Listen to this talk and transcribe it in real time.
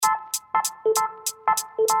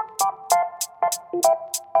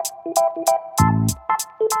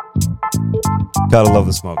Gotta love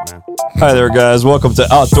the smoke, man. Hi there, guys. Welcome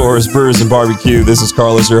to Outdoors, Brews, and BBQ. This is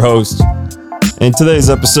Carlos, your host. In today's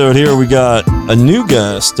episode here, we got a new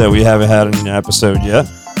guest that we haven't had in an episode yet.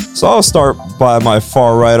 So I'll start by my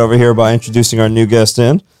far right over here by introducing our new guest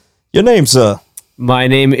in. Your name, sir? My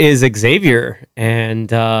name is Xavier,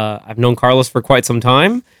 and I've known Carlos for quite some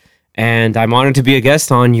time, and I'm honored to be a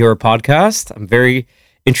guest on your podcast. I'm very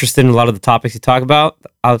interested in a lot of the topics you talk about,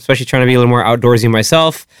 especially trying to be a little more outdoorsy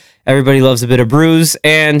myself. Everybody loves a bit of brews,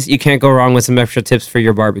 and you can't go wrong with some extra tips for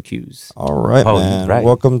your barbecues. All right, man. Right.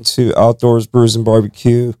 Welcome to Outdoors, Brews, and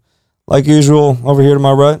BBQ. Like usual, over here to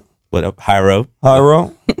my right. What up, Hyro?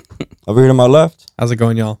 Hyro. Over here to my left. How's it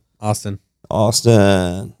going, y'all? Austin.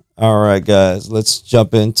 All right, guys. Let's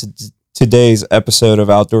jump into today's episode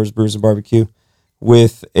of Outdoors, Brews, and BBQ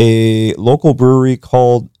with a local brewery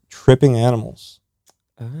called Tripping Animals.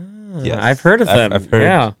 Yes. I've heard of them. I've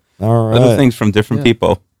heard all right. Other things from different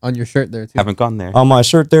people. On your shirt there, too. Haven't gone there. On my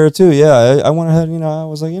shirt there, too. Yeah, I went ahead, I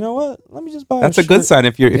was like, you know what? Let me just buy That's a good sign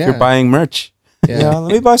if you're buying merch. Yeah,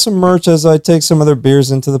 let me buy some merch as I take some other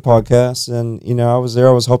beers into the podcast. And, I was there.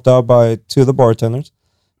 I was helped out by two of the bartenders.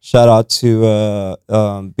 Shout out to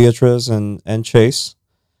Beatrice and Chase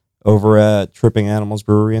over at Tripping Animals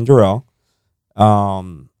Brewery in Doral.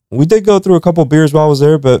 We did go through a couple beers while I was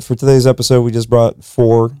there, but for today's episode, we just brought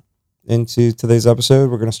 4 into today's episode.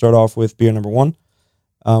 We're going to start off with beer number 1,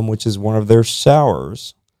 which is one of their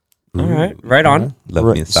sours. All right, right on.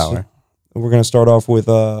 Love me a sour. We're going to start off with,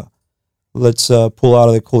 let's pull out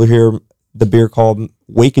of the cooler here the beer called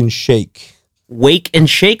Wake and Shake. Wake and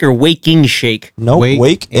Shake or Waking Shake? No,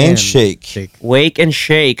 Wake and Shake. Wake and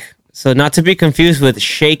Shake. So not to be confused with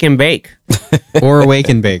Shake and Bake. Or Wake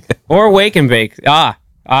and Bake. Or Wake and Bake.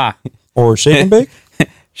 Or Shake and Bake?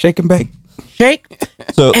 Shake and bake. Shake.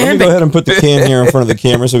 So let me go ahead and put the can here in front of the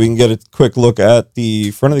camera so we can get a quick look at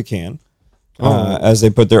the front of the can as they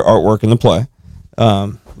put their artwork into play.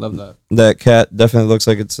 Love that. That cat definitely looks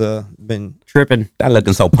like it's been tripping. That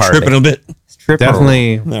looking so party. Tripping a bit. It's tripping.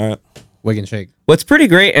 Definitely. All right. Wake and Shake. What's pretty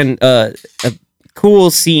great and a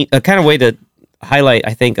cool scene, a kind of way to highlight,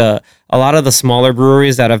 I think, a lot of the smaller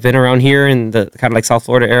breweries that have been around here in the kind of like South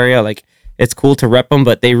Florida area. Like, it's cool to rep them,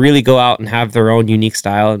 but they really go out and have their own unique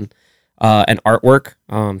style and artwork,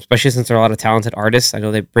 especially since there are a lot of talented artists. I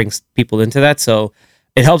know they bring people into that, so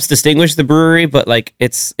it helps distinguish the brewery, but like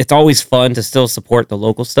it's always fun to still support the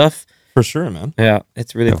local stuff. For sure, man. Yeah,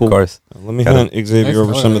 it's really cool. Of course. Let me hand Xavier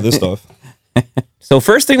over some of this stuff. So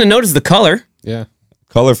first thing to note is the color. Yeah.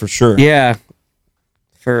 Color for sure. Yeah.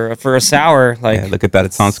 For a sour, like look at that.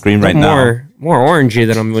 It's on screen right now. More orangey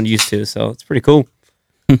than I'm used to, so it's pretty cool.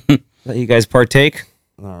 Let you guys partake.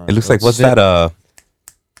 All right, it looks like, what's that?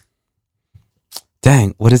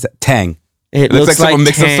 Dang, what is that? Tang. It looks like someone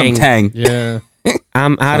mixed up some Tang. Tang. Yeah.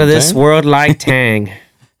 I'm out of this world like Tang.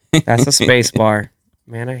 That's a space bar.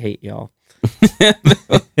 Man, I hate y'all.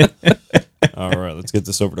 All right, let's get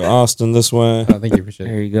this over to Austin this way. Oh, thank you for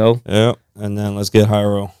There you go. Yeah, and then let's get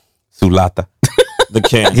Hyro. Sulata. The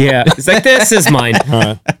can. Yeah, it's like, this is mine. All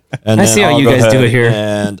right. And I see how you guys do it here.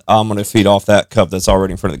 And I'm going to feed off that cup that's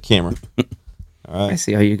already in front of the camera. All right. I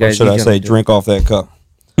see how you guys Or should I say drink off that cup?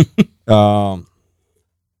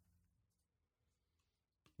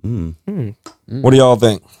 What do y'all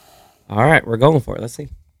think? All right, we're going for it. Let's see.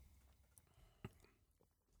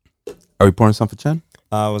 Are we pouring some for Chen?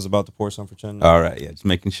 I was about to pour some for Chen. All right, yeah, just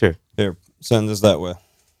making sure. Here, send this that way.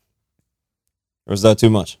 Or is that too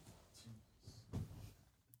much?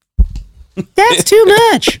 That's too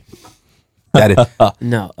much. That is,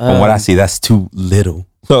 No. from what I see, that's too little.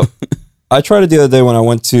 So, I tried it the other day when I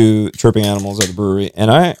went to Tripping Animals at the brewery, and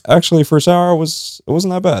I actually, for sour, it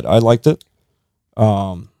wasn't that bad. I liked it.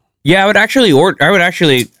 Yeah, I would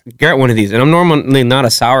actually get one of these, and I'm normally not a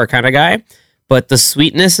sour kind of guy, but the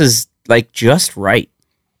sweetness is like just right.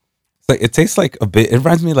 It's like, it tastes like a bit. It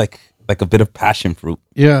reminds me like a bit of passion fruit.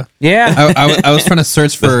 Yeah. Yeah. I was trying to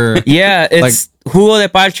search for. Yeah, it's jugo de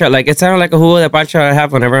parcha. Like, it sounded like a jugo de parcha I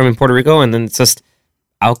have whenever I'm in Puerto Rico, and then it's just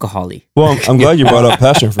alcohol-y. Well, I'm glad you brought up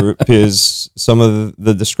passion fruit because some of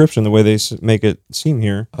the description, the way they make it seem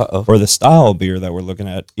here, or the style of beer that we're looking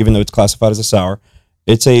at, even though it's classified as a sour,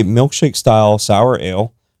 it's a milkshake style sour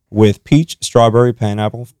ale with peach, strawberry,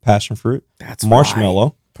 pineapple, passion fruit,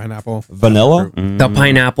 marshmallow, pineapple, vanilla, The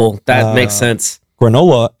pineapple. That makes sense.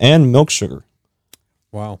 granola, and milk sugar.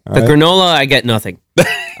 Wow. The granola, I get nothing.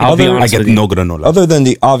 I'll be honest I with get you. no granola. Other than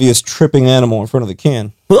the obvious tripping animal in front of the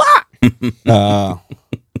can,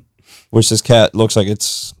 which this cat looks like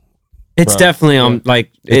it's It's definitely on,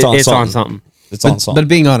 like, it's on something. It's on song. But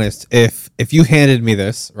being honest, if you handed me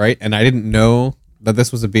this, right, and I didn't know that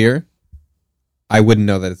this was a beer, I wouldn't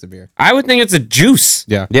know that it's a beer. I would think it's a juice.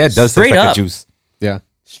 Yeah. Yeah, it does Straight taste like up. a juice. Yeah.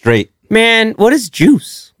 Straight. Man, what is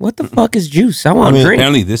juice? What the fuck is juice? I want I mean, to drink.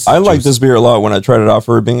 Apparently this is I like juice. this beer a lot when I tried it out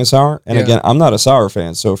for it being a sour. And Yeah. again, I'm not a sour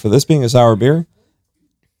fan. So for this being a sour beer,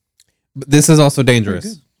 But this is also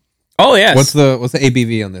dangerous. Oh yes. What's the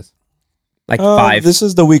ABV on this? like 5? this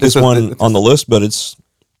is the weakest This is- one on the list, but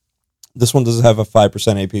this one does have a 5%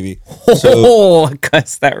 APV. Oh, I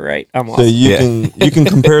guessed that right. I'm So awesome. you can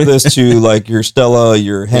compare this to like your Stella,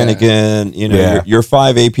 your Heineken, Yeah. your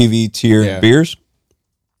 5 APV tier Yeah. beers.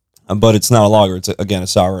 But it's not a lager. It's again a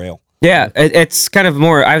sour ale. Yeah, it's kind of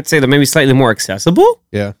more. I would say that maybe slightly more accessible.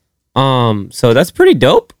 Yeah. So that's pretty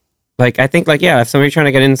dope. Like I think like if somebody's trying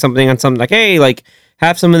to get into something on something like hey like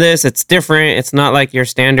have some of this. It's different. It's not like your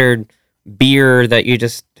standard beer that you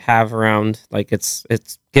just have around. Like it's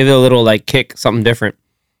give it a little like kick, something different.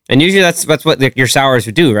 And usually that's what your sours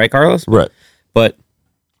would do, right, Carlos? Right. But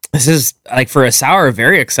this is like for a sour,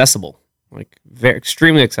 very accessible, like very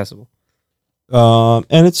extremely accessible.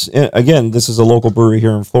 And it's again, this is a local brewery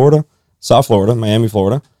here in Florida, South Florida, Miami,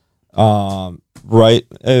 Florida. Right.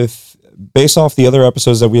 If based off the other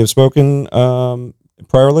episodes that we have spoken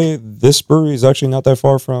priorly, this brewery is actually not that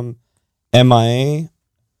far from MIA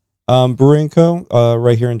Brewing Co.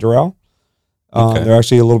 Right here in Doral. Okay. They're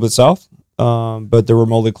actually a little bit south, but they're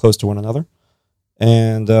remotely close to one another.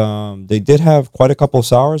 And they did have quite a couple of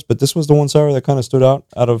sours, but this was the one sour that kind of stood out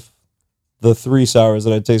of the 3 sours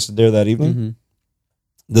that I tasted there that evening. Mm-hmm.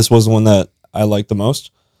 This was the one that I liked the most.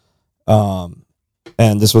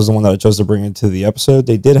 And this was the one that I chose to bring into the episode.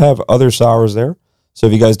 They did have other sours there. So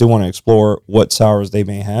if you guys do want to explore what sours they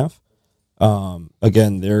may have,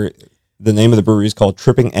 again, the name of the brewery is called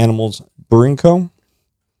Tripping Animals Brewing Co.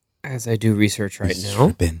 As I do research right It's now,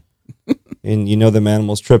 tripping. And you know them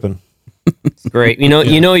animals tripping. it's great. You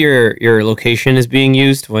know your location is being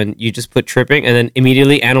used when you just put tripping and then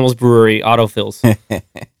immediately Animals Brewery autofills.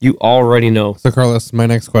 You already know. So Carlos, my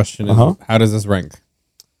next question is how does this rank?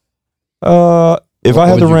 If What I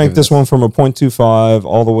had would to you rank give this this? one from a 0.25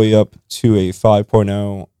 all the way up to a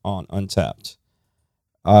 5.0 on Untapped,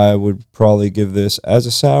 I would probably give this as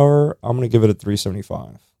a sour. I'm going to give it a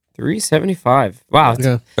 375. 375. Wow, it's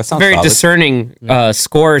Yeah. That a sounds very solid. discerning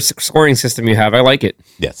scoring system you have. I like it.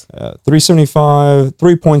 Yes. 375,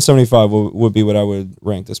 3.75 would be what I would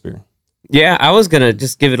rank this beer. Yeah, I was gonna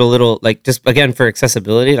just give it a little like just again for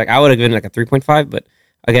accessibility. Like I would have given it like a 3.5, but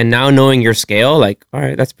again now knowing your scale, like all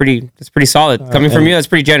right, that's pretty solid. Coming from and- you, that's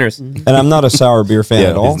pretty generous. And I'm not a sour beer fan Yeah,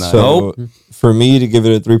 at all. he's not. So for me to give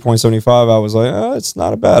it a 3.75, I was like, it's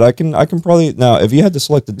not a bad. I can probably now if you had to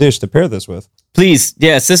select a dish to pair this with, Please,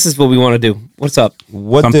 yes, this is what we want to do. What's up?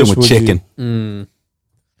 what Something dish with would chicken. you?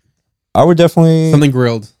 I would definitely Something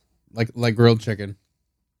grilled, like grilled chicken.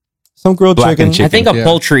 some grilled Blackened chicken. I think a Yeah.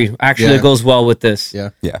 poultry actually Yeah. goes well with this. Yeah.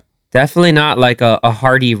 Yeah. Definitely not like a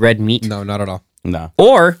hearty red meat No, not at all. No.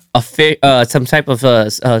 or a fish, some type of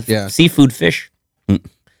Yeah. seafood fish.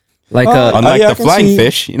 Like Unlike yeah, I the can flying see-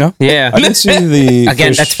 fish, you know? yeah. I can see the Again,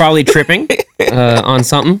 fish- that's probably tripping on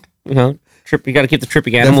something. You know, trip. You got to keep the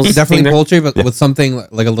tripping animals. Definitely thing there. poultry, but with something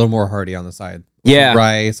like a little more hearty on the side. Yeah. Some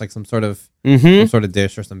rice, like some sort of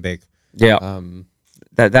dish or some bake. Yeah,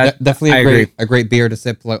 that Definitely I a agree. great beer to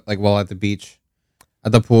sip like while at the beach,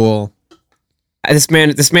 at the pool. This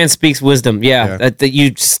man speaks wisdom. Yeah, Yeah. that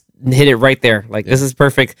you just hit it right there. Like this is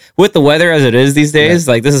perfect with the weather as it is these days.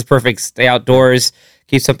 Like this is perfect. Stay outdoors,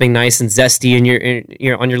 keep something nice and zesty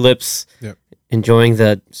on your lips. Yep. Enjoying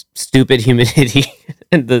the stupid humidity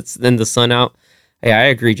and the sun out. Hey, I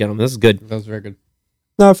agree, gentlemen. This is good. That was very good.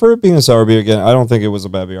 No, for it being a sour beer again, I don't think it was a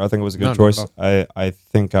bad beer. I think it was a good No, not choice. at I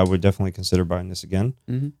think I would definitely consider buying this again.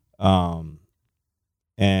 Mhm.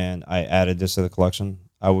 And I added this to the collection.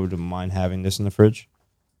 I wouldn't mind having this in the fridge.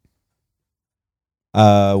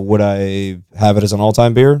 Would I have it as an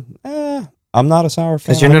all-time beer? I'm not a sour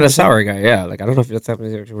fan. Because you're not a 100%. sour guy. Yeah, like I don't know if that's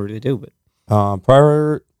something that you really do, but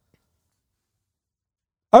Prior,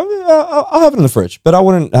 I'll have it in the fridge, but I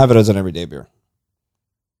wouldn't have it as an everyday beer.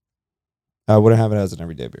 I wouldn't have it as an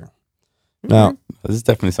everyday beer. Now, This is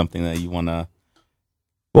definitely something that you want to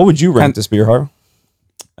what would you rank this beer, Haro?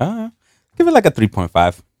 give it like a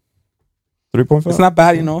 3.5. 3.5? It's not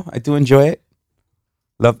bad, you know. I do enjoy it.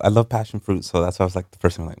 I love passion fruit, so that's why I was like the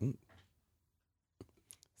first one like It's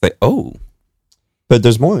like, oh. But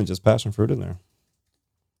there's more than just passion fruit in there.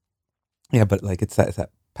 Yeah, but like it's that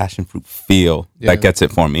passion fruit feel Yeah. that gets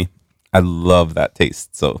it for me. I love that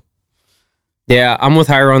taste. So yeah, I'm with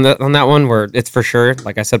Hire on that one where it's for sure,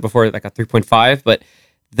 like I said before, like a 3.5, but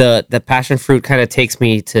the passion fruit kind of takes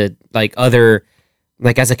me to like other,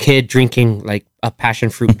 like as a kid drinking like a passion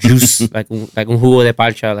fruit juice, like un jugo de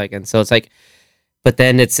parcha, like, and so it's like, but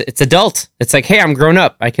then it's adult. It's like, hey, I'm grown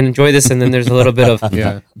up. I can enjoy this, and then there's a little bit of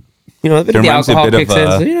Yeah. you know, a bit of the alcohol kicks in.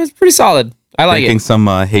 So, you know, it's pretty solid. I like Drinking it. some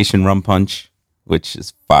Haitian rum punch, which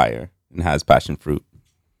is fire and has passion fruit.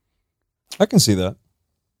 I can see that.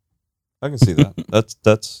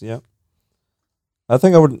 That's yeah. I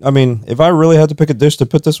think I would. I mean, if I really had to pick a dish to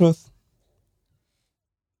put this with,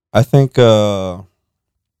 I think I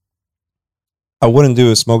wouldn't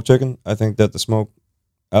do a smoked chicken. I think that the smoke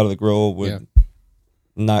out of the grill would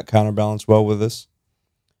not counterbalance well with this.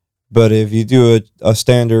 But if you do a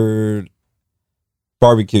standard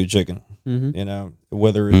barbecue chicken, you know,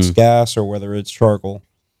 whether it's gas or whether it's charcoal,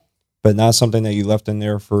 but not something that you left in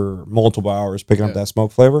there for multiple hours picking up that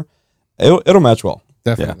smoke flavor, it'll match well.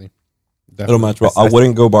 Definitely. It'll match well. I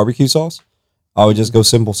wouldn't go barbecue sauce. I would just go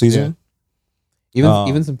simple seasoning.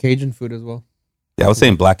 Even some Cajun food as well. Yeah, I was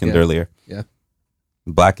saying blackened earlier. Yeah.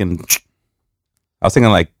 Blackened. I was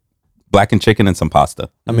thinking like blackened chicken and some pasta.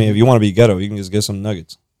 I mean, if you want to be ghetto, you can just get some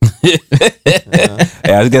nuggets. Yeah,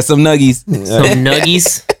 I'll get some nuggies. Some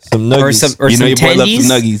nuggies. Some nuggets. Or You know some your boy loves tendies.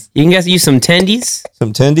 some nuggies. You can use some tendies.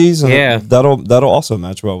 Some tendies. And Yeah. that'll also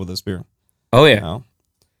match well with this beer. Oh yeah. You know?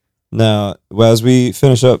 Now, as we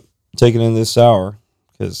finish up taking in this sour,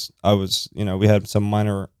 because I was, you know, we had some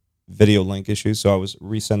minor video link issues, so I was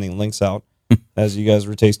resending links out as you guys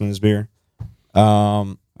were tasting this beer.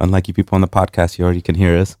 Unlike you people on the podcast, you already can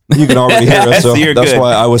hear us. You can already hear us, so So you're that's good.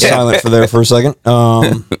 why I was silent for a second.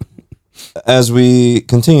 As we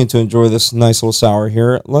continue to enjoy this nice little sour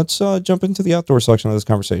here, let's jump into the outdoor section of this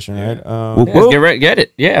conversation, right? Yeah, get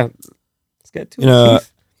it. Yeah. Let's get to You know,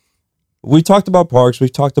 we talked about parks, we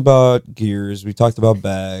talked about gears, we talked about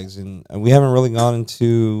bags, and we haven't really gone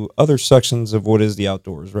into other sections of what is the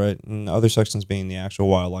outdoors, right? And other sections being the actual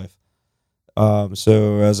wildlife.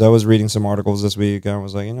 So as I was reading some articles this week, I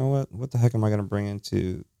was like, you know what the heck am I going to bring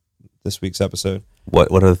into this week's episode?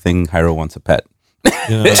 What other thing Hyro wants a pet?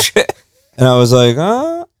 You know? And I was like,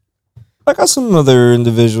 I got some other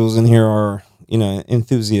individuals in here are, you know,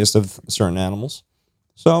 enthusiasts of certain animals.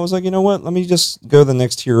 So I was like, you know what? Let me just go the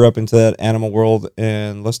next tier up into that animal world,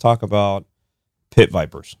 and let's talk about pit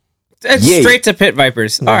vipers. Straight to pit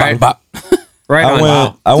vipers. All right. Right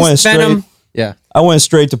on. I went Just straight. venom. Yeah. I went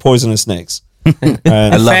straight to poisonous snakes. And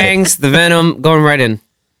I love it. Fangs, the venom, going right in.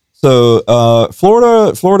 so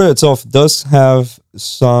Florida itself does have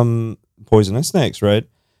some poisonous snakes, right?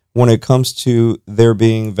 When it comes to there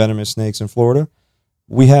being venomous snakes in Florida,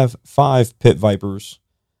 we have 5 pit vipers,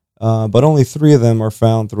 but only 3 of them are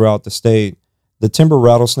found throughout the state. The timber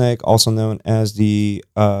rattlesnake, also known as the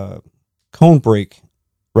conebrake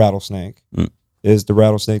rattlesnake, is the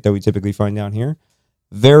rattlesnake that we typically find down here.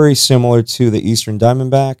 Very similar to the eastern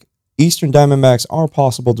diamondback. Eastern diamondbacks are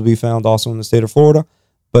possible to be found also in the state of Florida,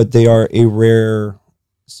 but they are a rare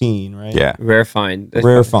scene, right? Yeah. Rare find.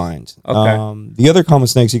 Rare find. Okay. The other common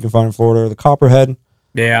snakes you can find in Florida are the copperhead,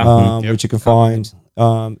 Yeah. which you can find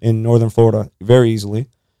in northern Florida very easily.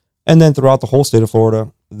 And then throughout the whole state of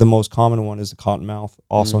Florida, the most common one is the cottonmouth,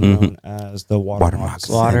 also known as the water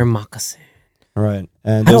moccasin. Water moccasin. Right.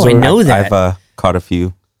 And How those do I are- know that? I've caught a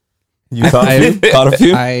few. You caught a few? Caught a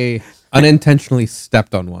few? I unintentionally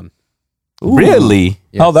stepped on one. Ooh. Really?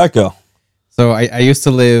 Yes. How'd that go? So I used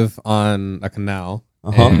to live on a canal,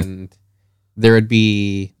 Uh-huh. and there would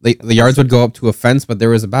be the yards would go up to a fence, but there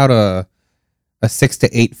was about a 6 to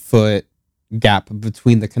 8 foot gap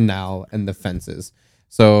between the canal and the fences.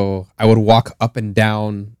 So I would walk up and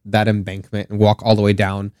down that embankment and walk all the way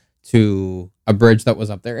down to a bridge that was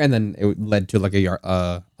up there, and then it led to like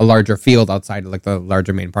a larger field outside, like the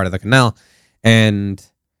larger main part of the canal. And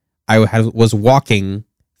I was walking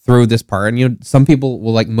through this part, and you know, some people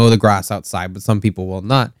will like mow the grass outside, but some people will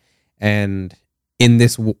not. And in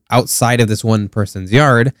this outside of this one person's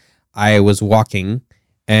yard, I was walking,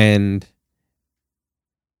 and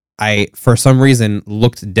I for some reason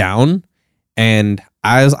looked down, and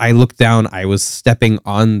as I looked down, I was stepping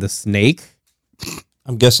on the snake.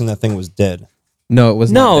 I'm guessing that thing was dead. No, it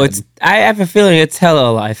was No, not it's. dead. I have a feeling it's hella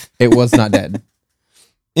alive. It was not dead.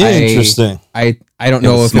 Interesting. I don't It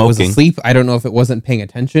know was if it was smoking. asleep. I don't know if it wasn't paying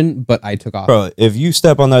attention, but I took off. Bro, if you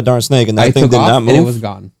step on that darn snake and that I thing took did off not and move, it was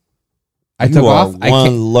gone. I you took are off.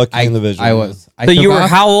 one lucky individual. I was. I So took you were off.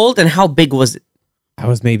 how old and how big was it? I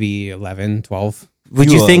was maybe 11, 12. Would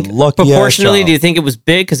You you a think lucky-ass proportionally? child. Do you think it was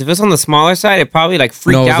big? Because if it was on the smaller side, it probably like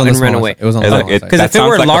freaked No, it was out on the and ran smaller away. side. It was on the Look, smaller side. Because That if it sounds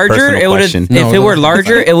were like a larger, personal it would have. question. No, If it it was were on the larger,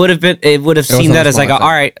 smaller it would have been. It would have was seen on that the as like, smaller all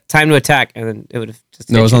side. right, time to attack, and then it would have just.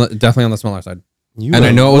 No, it was hit on definitely on the smaller side. You And I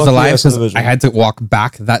were know it was lucky alive ass because individual. I had to walk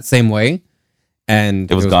back that same way, and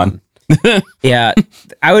It was gone. Yeah,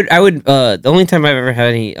 I would. The only time I've ever had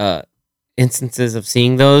any instances of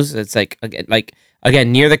seeing those, it's like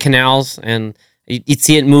again near the canals, and you'd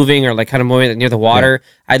see it moving or like kind of moving near the water.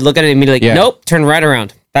 I'd look at it immediately, like, nope, turn right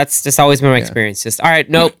around. That's just always been my experience. Just all right,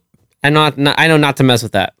 nope. I know not to mess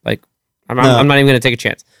with that. Like I'm not even gonna take a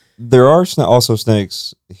chance. There are also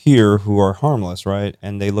snakes here who are harmless, right?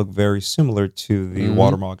 And they look very similar to the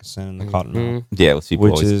water moccasin and the cottonmouth, Yeah,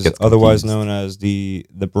 which is otherwise known as the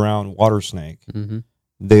brown water snake. Mm-hmm.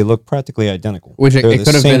 They look practically identical. Which it They're could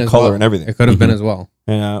the have same been as color well. and everything. It could have been as well.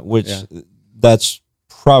 Which that's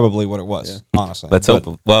probably what it was. Honestly, Let's But,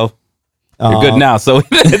 hope. Well, you're good now, so you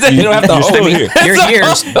don't have to You're still hope. here. You're here.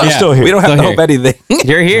 You're still here. We don't have to Still hope anything.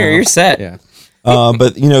 You're here. You're set. Yeah.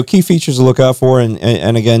 But key features to look out for,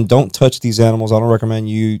 and again, don't touch these animals. I don't recommend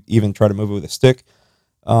you even try to move it with a stick.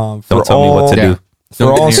 Don't tell me what to do. For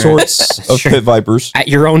Don't all get near sorts of Sure. pit vipers, At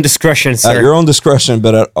your own discretion, sir. at your own discretion,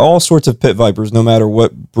 but at all sorts of pit vipers, no matter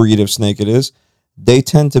what breed of snake it is, they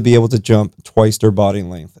tend to be able to jump twice their body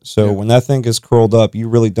length. So when that thing is curled up, you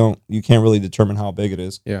can't really determine how big it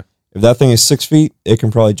is. Yeah. If that thing is 6 feet, it can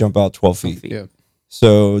probably jump out 12 feet. Yeah.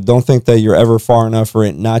 So don't think that you're ever far enough for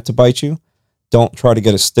it not to bite you. Don't try to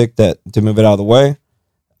get a stick to move it out of the way.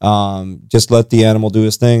 Just let the animal do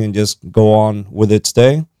its thing and just go on with its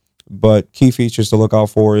day. But key features to look out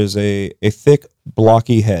for is a thick,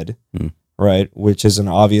 blocky head, right, which is an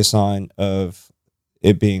obvious sign of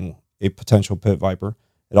it being a potential pit viper.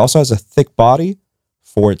 It also has a thick body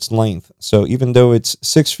for its length. So even though it's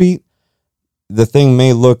 6 feet, the thing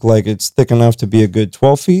may look like it's thick enough to be a good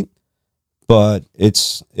 12 feet, but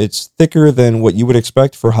it's thicker than what you would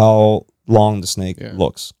expect for how long the snake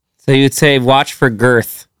looks. So you'd say watch for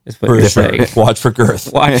girth. Is what For you're sure. saying. Watch for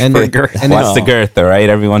girth. Watch for girth. And Watch the girth, all right,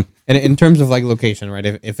 everyone. And in terms of like location, right?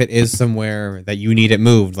 If it is somewhere that you need it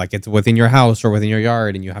moved, like it's within your house or within your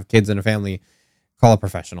yard, and you have kids and a family, call a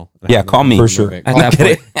professional. Yeah, call me. For sure. At that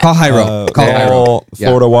point. Call Hyro. Call Hyro.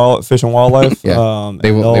 Florida Fish and Wildlife. Yeah.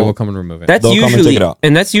 They will come and remove it. That's They'll come and usually take it out.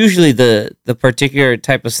 and that's usually the particular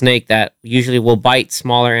type of snake that usually will bite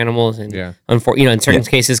smaller animals and in certain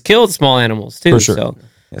cases kill small animals too. For sure. So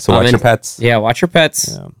Yeah, so watch your pets. yeah, watch your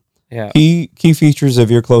pets. Yeah. Yeah. Key features if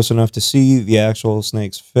you're close enough to see the actual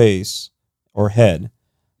snake's face or head.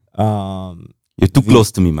 You're too close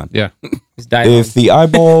to me, man. Yeah. It's Dylon. If the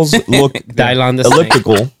eyeballs look Dylon the snake.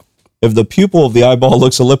 elliptical, if the pupil of the eyeball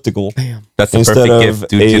looks elliptical That's the instead perfect of gift,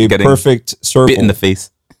 dude. a Just getting perfect circle, bit in the face.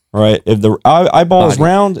 right? If the eyeball is Body.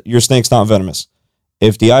 round, your snake's not venomous.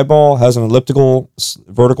 If the eyeball has an elliptical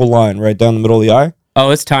vertical line right down the middle of the eye, Oh,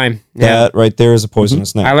 it's time. Yeah. that right there is a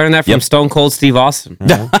poisonous snake. I learned that from Stone Cold Steve Austin.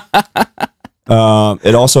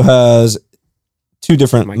 It also has two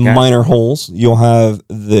different Oh my God. minor holes. You'll have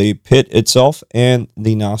the pit itself and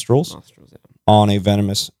the nostrils on a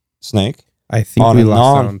venomous snake. I think On we a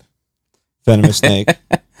lost sound. Venomous snake.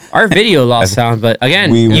 Our video lost sound, but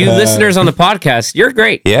again, We you have- listeners on the podcast, you're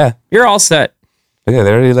great. Yeah. You're all set. Yeah,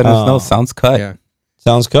 they already let us know. Sounds cut. Yeah.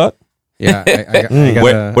 Sounds cut. Yeah.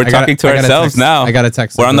 We're talking to ourselves now. I got a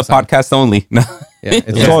text. We're on the podcast only. No, Yeah,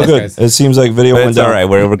 It's all good. It seems like video but went it's down. all right.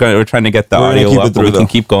 We're trying to get the We're gonna audio keep it up, but through, we can though.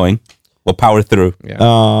 keep going. We'll power through.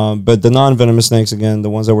 Yeah. But the non-venomous snakes, again,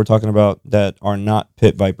 the ones that we're talking about that are not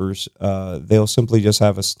pit vipers, they'll simply just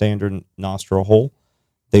have a standard nostril hole.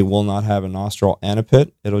 They will not have a nostril and a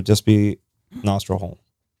pit. It'll just be nostril hole.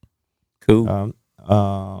 Cool.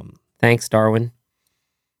 Thanks, Darwin.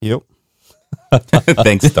 Yep.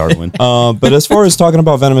 Thanks, Darwin. But as far as talking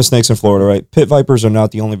about venomous snakes in Florida, right? Pit vipers are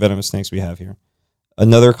not the only venomous snakes we have here.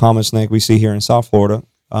 Another common snake we see here in South Florida,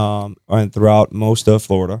 and throughout most of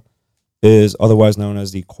Florida, is otherwise known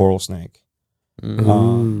as the coral snake.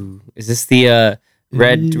 Ooh. Is this the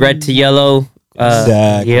red to yellow?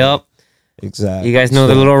 Exactly. Yep. Exactly. You guys know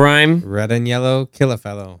the little rhyme? Red and yellow, kill a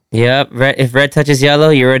fellow. Yep. If red touches yellow,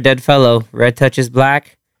 you're a dead fellow. Red touches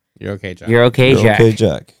black, You're okay, Jack. you're okay, You're Jack. okay,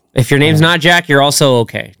 Jack. If your name's not Jack, you're also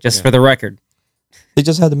okay. Just for the record. They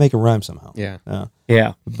just had to make a rhyme somehow. Yeah.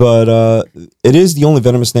 Yeah. But it is the only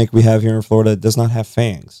venomous snake we have here in Florida that does not have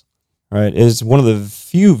fangs. Right? It's one of the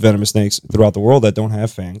few venomous snakes throughout the world that don't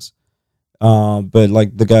have fangs. But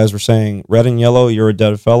like the guys were saying, red and yellow, you're a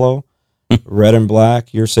dead fellow. Red and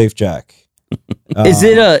black, you're safe, Jack. Is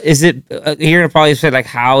it you're gonna probably say like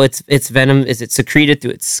how it's venom? Is it secreted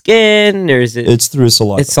through its skin or is it? It's through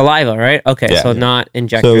saliva. It's saliva, right? Okay, Yeah. so not So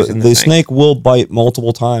injectors. in the thing. snake will bite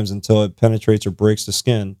multiple times until it penetrates or breaks the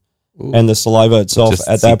skin, and the saliva itself Just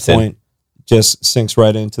at that seeps in. point just sinks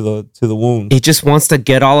right into the wound. It just wants to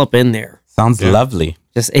get all up in there. Sounds lovely.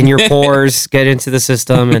 just in your pores, get into the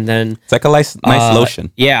system, and then It's like a nice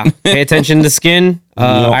lotion. yeah, pay attention to the skin.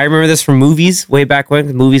 I remember this from movies way back when.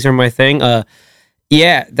 'Cause movies are my thing.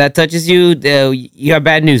 Yeah, that touches you. You have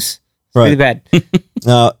bad news. It's really bad.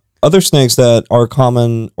 Other snakes that are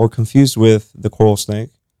common or confused with the coral snake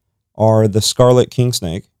are the scarlet king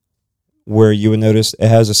snake, where you would notice it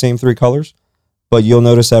has the same 3 colors, but you'll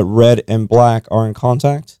notice that red and black are in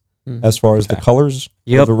contact as far as the colors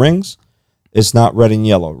of the rings. It's not red and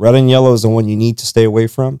yellow. Red and yellow is the one you need to stay away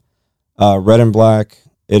from. Red and black,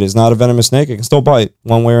 it is not a venomous snake. It can still bite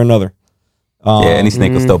one way or another. Any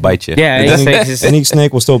snake will still bite you. Yeah, Any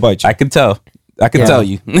snake will still bite you. I can tell. I can tell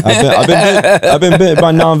you. I've been bit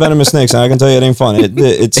by non-venomous snakes, and I can tell you it ain't fun.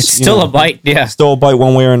 It's still a bite. Yeah, still a bite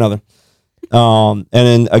one way or another. And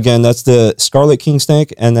then again, that's the scarlet king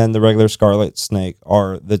snake, and then the regular scarlet snake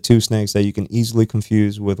are the 2 snakes that you can easily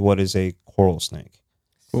confuse with what is a coral snake.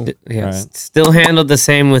 Cool. Yeah, Right. still handled the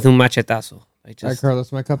same with un machetazo. All right,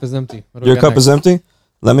 Carlos, my cup is empty. What do Your we got cup is next? empty.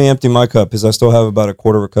 Let me empty my cup because I still have about a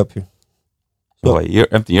quarter of a cup here. So you're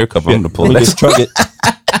empty your cup. I'm gonna pull Let me this. just chug it.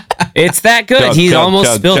 It's that good. He's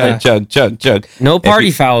almost spilled it. Chug. No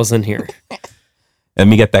party fouls in here. Let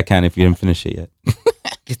me get that can if you didn't finish it yet.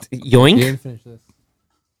 Yoink. You didn't finish this.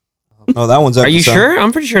 Oh, that one's empty. Are you son. sure?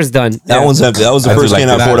 I'm pretty sure it's done. That one's empty. That was the I do first like can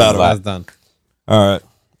that. I poured out That's of. done. All right.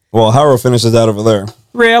 Well, Harold finishes that over there.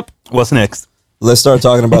 Rip. What's next? Let's start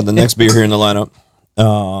talking about the next beer here in the lineup.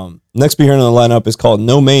 Next beer here in the lineup is called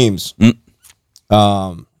No Mames.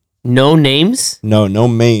 No names? No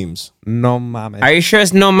Mames. No mames. Are you sure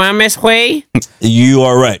it's no mames way? You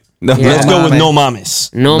are right. No, Yeah. Let's go with No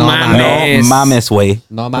Mames. No, No mames. Mames way.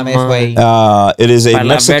 No mames way. It is a Para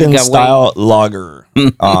la Mexican verga, style lager,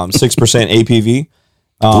 6% APV.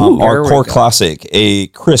 Our there we core go. classic, a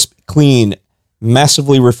crisp, clean,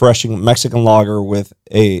 massively refreshing Mexican lager with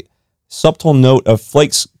a subtle note of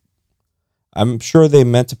flakes. I'm sure they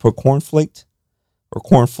meant to put corn flaked or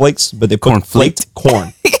corn flakes, but they put Corn flaked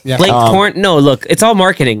corn. Yeah. Flaked corn? No, look, it's all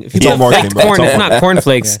marketing. If you It's all put marketing, flaked bro. corn, It's it's all not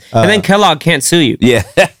cornflakes. And then Kellogg can't sue you. Yeah.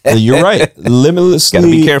 You're right. Limitlessly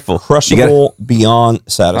Gotta be careful. crushable beyond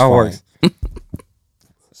satisfying. works.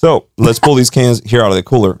 So let's pull these cans here out of the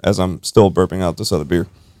cooler as I'm still burping out this other beer.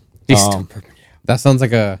 That sounds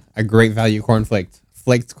like a great value corn flaked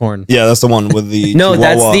corn. Yeah, that's the one with the No,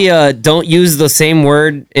 Chihuahua. that's the don't use the same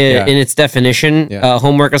word Yeah. in its definition Yeah.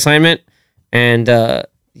 homework assignment. And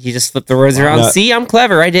you just flip the words around. No. See, I'm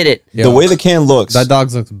clever. I did it. Yo, The way the can looks. that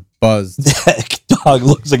dog looks buzzed. That dog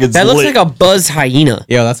looks like it's That looks lit. like a buzz hyena.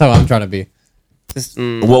 Yo, that's how I'm trying to be. Just,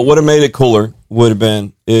 What would have made it cooler would have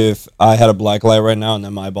been if I had a black light right now and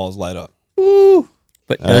then my eyeballs light up.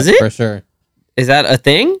 but does it? For sure. Is that a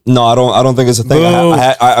thing? No, I don't think it's a thing.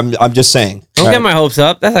 Boo. I'm just saying. Don't All get right. my hopes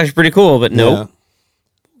up. That's actually pretty cool, but no.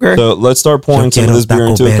 Yeah. Okay. So let's start pouring some of this beer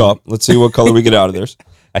into a cup. Let's see what color we get out of this.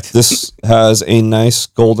 This has a nice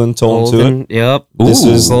golden tone to it. Golden, yep. This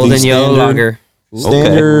is the Golden yellow standard- lager.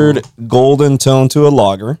 Standard golden tone to a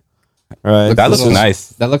lager. Right. That looks nice.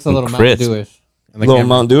 That looks a little Mountain Crisp. Dewish. Little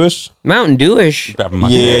Mountain Dewish. Mountain Dewish. Grabbing my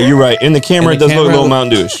Yeah, you're right. In the camera, In it the does look a camera, little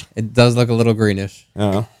Mountain Dewish. It does look a little greenish.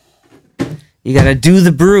 Yeah. You gotta do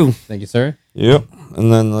the brew. Thank you, sir. Yep.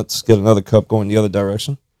 And then let's get another cup going the other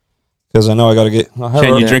direction. Because I know I got to get.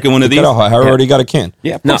 Can you drinking one of these? I already got a can.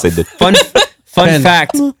 Yeah, of No, course they did. fun Ken.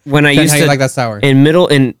 fact. When I Ken, used how to you like that sour? in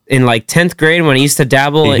like 10th grade, when I used to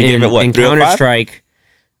dabble You gave in, it what, in 3 or 5? Counter Strike,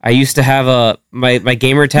 I used to have my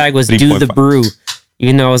gamer tag was do the 3.5. brew,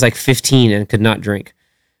 even though I was like 15 and could not drink.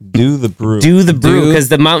 Do the brew. Do the brew, Do- because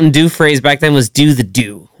the Mountain Dew phrase back then was do the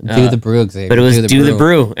do. Do the brew, Xavier. But it was do the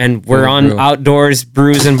brew, and we're the on brew. outdoors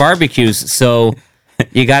brews and barbecues, so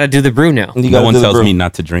you got to do the brew now. You No gotta one do the tells brew. me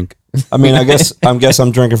not to drink. I mean, I guess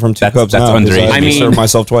I'm drinking from 2 cups that's now. 'cause underage. I I mean- served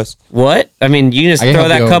myself twice. What? I mean, you just I can throw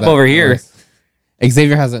help you that cup with over here.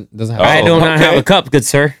 Xavier doesn't have. I do not okay. have a cup, good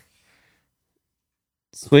sir.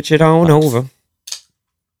 Switch it on over.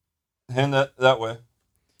 Hand that way.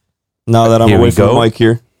 Now that I'm Here away we from the go. mic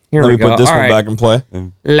here, Here let we me go. put this All one right. back in play.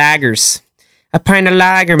 Lagers. A pint of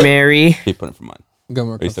lager, Mary. Keep putting it for mine. Go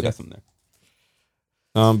more Or you still got cups, some there.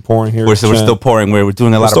 I'm pouring here. We're Chen. still pouring. We're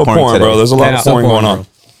doing a We're lot still of pouring, pouring, today. bro. There's a lot Yeah. of Still pouring going on. bro.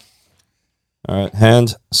 All right,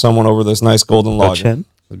 hand someone over this nice golden Go, lager, Chen.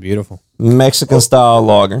 It's beautiful. Mexican style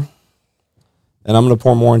lager, and I'm gonna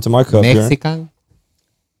pour more into my cup here. Mexican.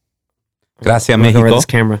 Gracias, Look over Mexico. this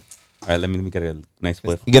camera. All right, let me get a nice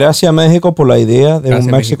whiff. Gracias México por la idea de Gracias,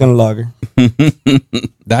 un Mexican lager.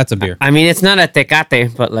 That's a beer. I mean, it's not a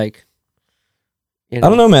Tecate, but like, you I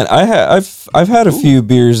don't know, man. I've had a few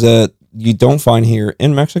beers that you don't find here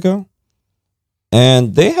in Mexico,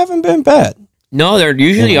 and they haven't been bad. No, there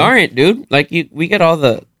usually Mhm. aren't, dude. Like we get all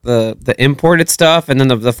the imported stuff, and then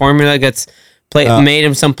the formula gets made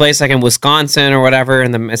in some place like in Wisconsin or whatever,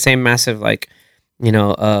 and the same massive like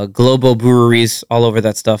global breweries all over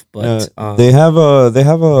that stuff. But they have a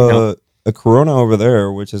know. a Corona over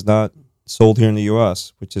there, which is not sold here in the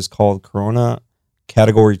U.S., which is called Corona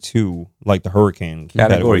Category 2, like the Hurricane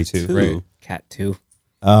Category 2. 2. Right. Cat 2,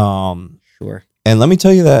 sure. And let me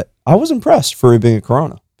tell you that I was impressed for it being a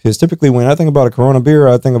Corona. Because typically when I think about a Corona beer,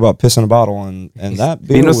 I think about piss in a bottle, and that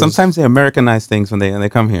beer. Was, sometimes they Americanize things when they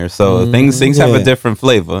come here, so things have yeah. a different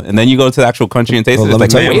flavor, and then you go to the actual country and taste Well, it. It's let me like,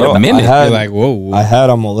 tell you, wait bro, a minute. I You're had, like, whoa. I had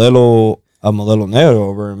a Modelo Negro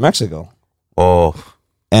over in Mexico, Oh,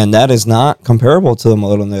 and that is not comparable to the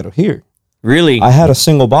Modelo Negro here. Really? I had a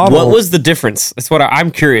single bottle. What was the difference? That's what I'm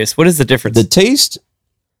curious. What is the difference? The taste?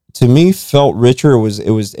 To me, felt richer.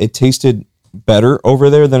 It tasted better over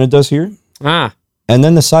there than it does here, and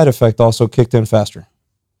then the side effect also kicked in faster,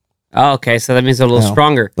 Oh, okay. So that means a little No.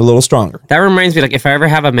 stronger. a little stronger. That reminds me, like, if I ever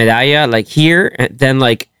have a medalla, like, here, then,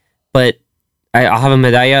 like, but I'll have a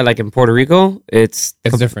medalla, like, in Puerto Rico, it's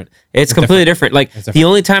different. It's completely different. Like, It's the different.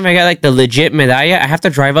 only time I got, like, the legit medalla, I have to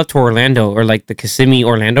drive up to Orlando or, like, the Kissimmee,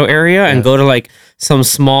 Orlando area and go to, like, some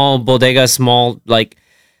small bodega, like,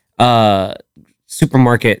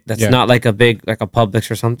 supermarket that's Yeah. not, like, a big, like, a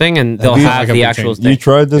Publix or something, and they'll you- have like a the big actual chain. You thing.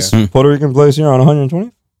 tried this Puerto Rican place here on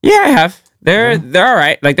 120th? Yeah, I have. They're all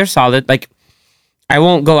right. Like, they're solid. Like, I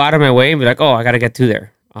won't go out of my way and be like, oh, I got to get to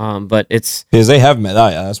there. But it's... Because they have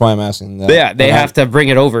medalla. That's why I'm asking that. Yeah, they have to bring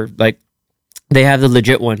it over. Like, they have the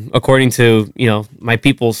legit one, according to, my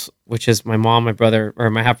people's, which is my mom, my brother, or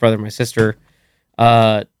my half brother, my sister.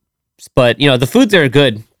 But the foods are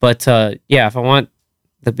good. But yeah, if I want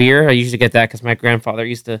the beer, I usually get that because my grandfather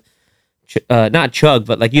used to not chug,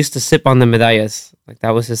 but like used to sip on the medallas. Like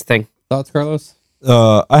that was his thing. Thoughts, Carlos?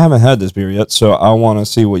 I haven't had this beer yet, so I want to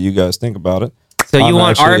see what you guys think about it. So you I'm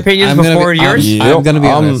want our actually- opinions I'm gonna before be- yours? Yep, I'm gonna be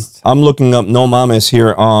honest. I'm looking up No Mames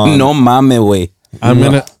here on. no mame way. I'm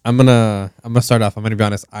gonna start off. I'm gonna be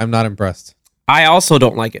honest. I'm not impressed. I also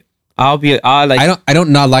don't like it. I I don't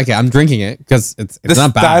not like it. I'm drinking it because it's The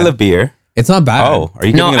not style bad. of beer. It's not bad. Oh, are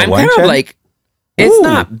you no, giving it a I'm one? kind of Chen? like it's Ooh.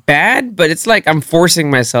 not bad, but it's like I'm forcing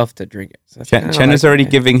myself to drink it. So it's Chen, kinda Chen like- is already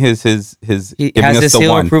giving his He giving has us his the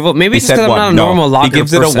seal of one. approval. Maybe He it's 'cause said I'm not one. a No, normal lager He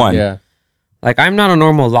gives it person. a one. Yeah. Like I'm not a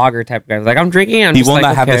normal lager type guy. Like I'm drinking, I'm He just will like,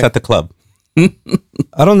 not have okay. this at the club.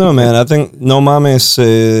 I don't know, man. I think No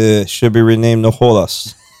Mames should be renamed No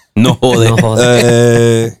Jodas. No,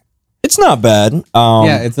 It's not bad.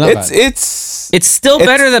 Yeah, it's not bad. It's still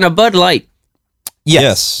better than a Bud Light.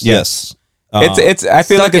 yes. It's. I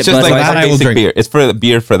feel Suck like it's it, just Bud like Light. That a I will basic drink. beer. It's for the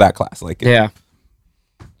beer for that class. Like Yeah.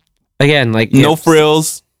 Again, like no it's-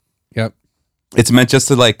 frills. Yep. It's meant just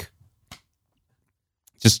to like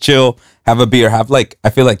just chill, have a beer, have like I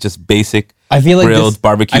feel like just basic I feel like grilled this,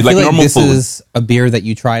 barbecue, I feel like like normal this food. is a beer that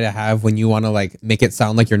you try to have when you want to like make it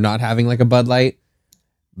sound like you're not having like a Bud Light,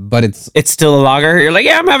 but it's It's still a lager. You're like,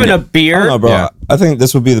 yeah, I'm having a I beer. don't know, bro. Yeah. I think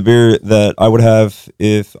this would be the beer that I would have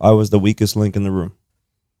if I was the weakest link in the room.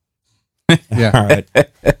 yeah. All right.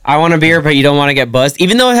 I want a beer, but you don't want to get buzzed,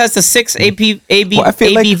 even though it has the 6 Well, I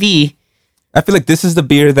feel like- ABV. I feel like this is the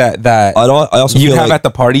beer that I also you feel have like at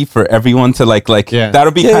the party for everyone to like Yeah.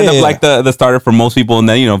 that'll be Yeah, kind of yeah, like the starter for most people, and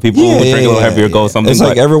then people who drink a little heavier go something. It's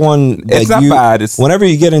like but everyone. it's like not bad. It's whenever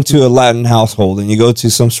you get into a Latin household and you go to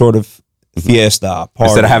some sort of fiesta party,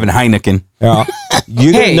 instead of having Heineken. yeah,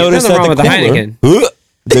 you're gonna Hey, notice nothing that wrong with the Heineken.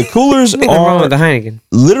 the coolers Nothing wrong are with the Heineken.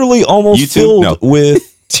 literally almost You too? filled No.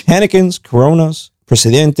 with Heinekens, Coronas,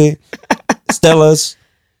 Presidente, Stellas,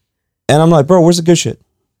 and I'm like, bro, where's the good shit?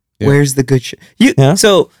 Yeah. Where's the good shit? Yeah.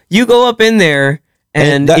 So you go up in there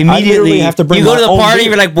and that- I literally immediately have to bring you go my to the own party. beer.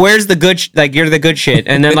 You're like, "Where's the good? Like you're the good shit."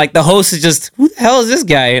 And then like the host is just, "Who the hell is this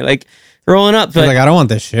guy?" Like rolling up. You're But like I don't want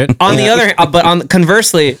this shit. on the other, but on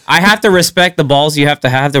conversely, I have to respect the balls you have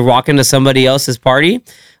to walk into somebody else's party,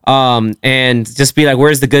 and just be like,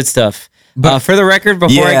 "Where's the good stuff?" But for the record,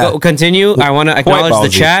 before Yeah. I go continue, I want to acknowledge the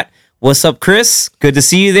ballsy. chat. What's up, Chris? Good to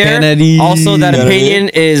see you there. Kennedy. Also, that Kennedy. opinion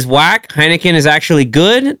is whack. Heineken is actually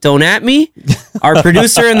good. Don't at me. Our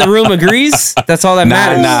producer in the room agrees. That's all that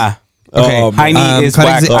matters. Nah. Okay. Heine is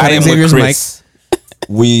cutting whack. Xa- I cutting am with Xavier's Chris.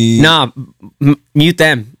 We Nah, mute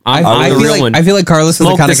them. I'm I the feel real like one. I feel like Carlos is the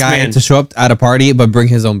Smoke kind of this guy man. to show up at a party but bring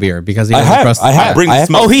his own beer because he I doesn't have. trust. I have. Bring I have.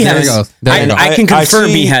 smoke. Oh, he There has. you go. There you go. I can confirm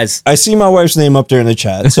he has. I see my wife's name up there in the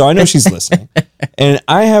chat, so I know she's listening. And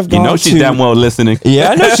I have You gone know she's to, damn well listening. Yeah,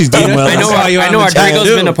 I know she's damn well. I know. saw you I on know. the Our chat. Drago's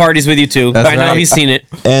been to parties with you too. That's I know right. he's seen it.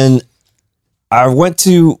 And I went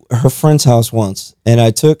to her friend's house once, and I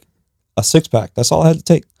took a 6-pack. That's all I had to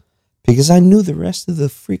take. because I knew the rest of the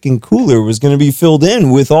freaking cooler was going to be filled in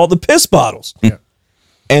with all the piss bottles. Yeah.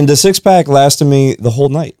 And the 6-pack lasted me the whole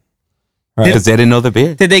night. Right? Because they didn't know the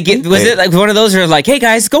beer. Did they get? Was it like one of those where like, hey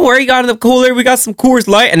guys, go where you got in the cooler? We got some Coors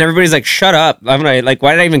Light, and everybody's like, shut up! I'm like,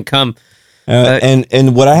 why did I even come?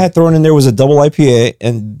 And what I had thrown in there was a double IPA,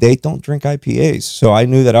 and they don't drink IPAs, so I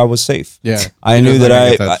knew that I was safe. Yeah, I knew that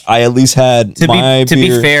I at least had To my be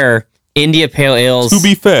beer. fair, India Pale Ales. To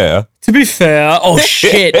be fair. Oh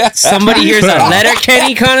shit! Somebody here's a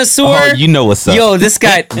Letterkenny connoisseur. Oh, you know what's up. Yo, this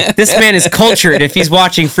man is cultured. If he's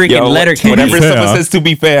watching freaking Letterkenny, Whenever someone says to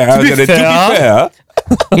be fair, I was going to be fair.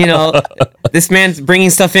 you know, this man's bringing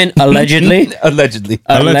stuff in allegedly. Allegedly.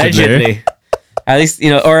 At least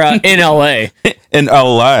or in LA. In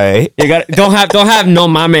LA. You don't have no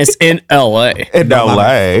mames in LA. In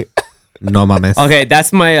LA. No mames. Okay,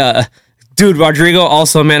 that's my dude. Rodrigo,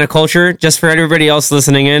 also a man of culture. Just for everybody else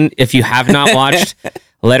listening in, if you have not watched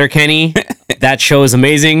Letterkenny, that show is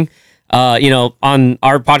amazing. On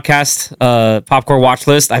our podcast, Popcorn Watch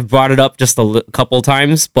List, I've brought it up just a couple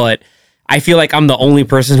times, but I feel like I'm the only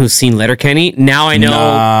person who's seen Letterkenny. Now I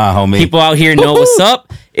know people out here know what's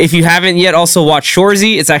up. If you haven't yet, also watch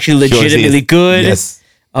Shoresy. It's actually legitimately good. Yes.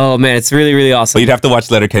 Oh man, it's really, really awesome. But you'd have to watch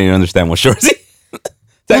Letterkenny to understand what Shoresy.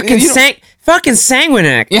 Fucking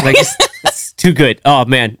Sanguinac. Like it's too good. Oh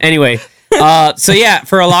man. Anyway, so yeah,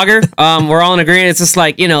 for a lager, we're all in agreement. It's just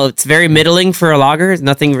like it's very middling for a lager. It's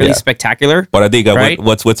nothing really spectacular. But I think right?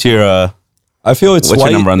 what's your? I feel it's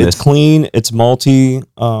light. It's this? clean. It's malty.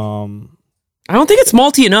 I don't think it's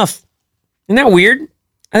malty enough. Isn't that weird?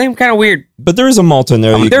 I think I'm kind of weird. But there is a malt in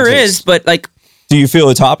there. There is, but like. Do you feel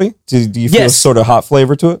it's hoppy? Do you feel sort of hot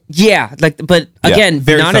flavor to it? Yeah, but again,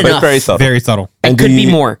 not subtle. enough. Very subtle. Very subtle. It could be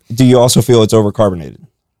more. Do you also feel it's overcarbonated?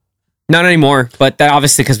 Not anymore, but that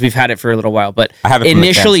obviously because we've had it for a little while. But I have it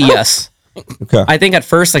initially, yes. Okay. I think at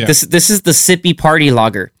first, this is the sippy party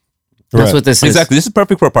lager. That's what this is. Exactly. This is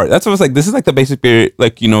perfect for a party. That's what I was like. This is like the basic beer,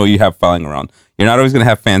 like you have flying around. You're not always gonna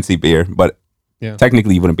have fancy beer, but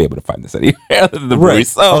technically you wouldn't be able to find this anywhere other than the brewery.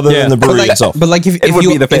 So, other than the brewery itself. But like if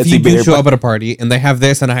you do show up at a party and they have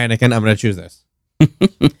this and a Heineken, I'm gonna choose this.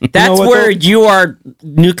 That's where you are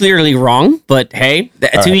nuclearly wrong. But hey,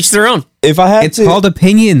 to each their own. If I had it's called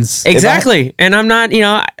opinions. Exactly, and I'm not.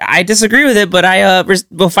 I disagree with it, but I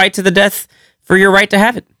will fight to the death for your right to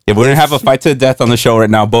have it. If we're gonna have a fight to the death on the show right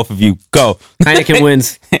now, both of you go. Heineken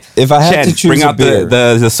wins. If I had to choose bring a out beer,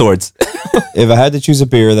 the swords. If I had to choose a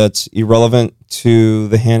beer that's irrelevant to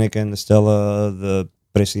the Heineken, the Stella, the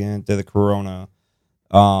Presidente, the Corona,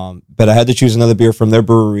 but I had to choose another beer from their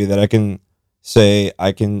brewery that I can say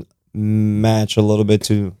I can match a little bit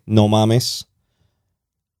to No Mames,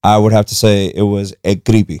 I would have to say it was a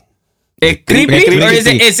creepy. A creepy? Or is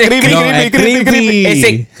it creepy?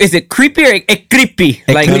 Is it creepy or a creepy?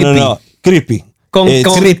 Like no. Creepy.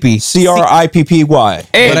 It's creepy. Crippy.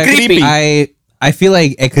 Creepy. I feel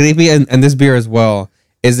like a creepy and this beer as well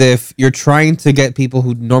is if you're trying to get people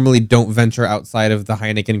who normally don't venture outside of the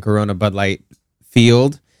Heineken, Corona, Bud Light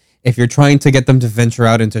field. If you're trying to get them to venture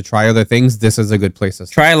out and to try other things, this is a good place to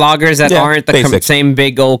start. Try lagers that aren't the same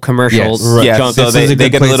big old commercials. Yes. Yeah, so they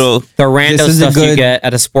get a little... The random stuff you get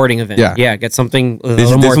at a sporting event. Yeah, get something a little more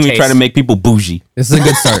taste. This is when we try to make people bougie. This is a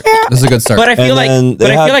good start. This is a good start. But I feel like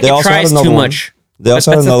it tries too much. They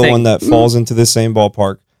also had another one that falls into the same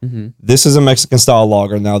ballpark. Mm-hmm. This is a Mexican style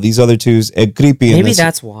lager. Now, these other two's El Creepy. Maybe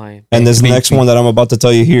that's why. And this next one that I'm about to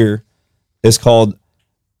tell you here is called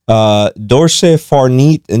Dorse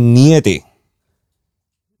Farniente.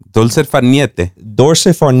 Dulce Farniente. Dorse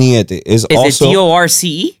Farniente is also... Is it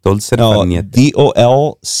D-O-R-C-E? Dulce Farniente.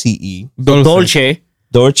 D-O-L-C-E. Dolce.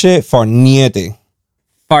 Dolce Farniente.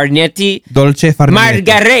 Farnietti. Dolce Farniente.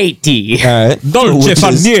 Margaretti. Dolce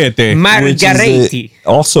Farniente. Margaretti.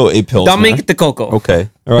 Also a Pilsner. Dominic the Coco. Okay.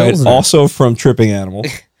 All right. Pilsner. Also from Tripping Animal.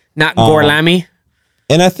 Not Gorlami.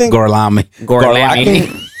 And I think... Gorlami.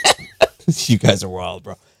 You guys are wild,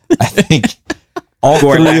 bro. I think all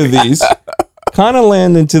three of these kind of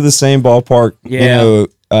land into the same ballpark. Yeah.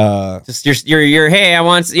 Just you're hey, I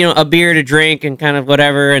want a beer to drink and kind of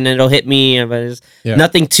whatever, and it'll hit me, but it's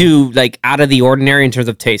nothing too like out of the ordinary in terms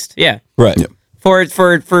of taste. Yeah. Right. Yeah. For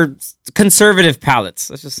conservative palates,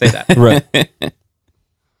 let's just say that. Right.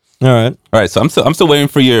 All right. So I'm still waiting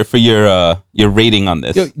for your rating on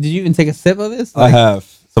this. Yo, did you even take a sip of this? I have.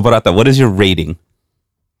 So Barata, what is your rating?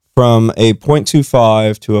 From a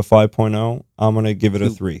 0.25 to a 5.0, I'm gonna give it a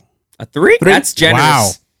 3. A 3? That's generous.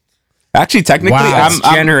 Wow. Actually, technically, I'm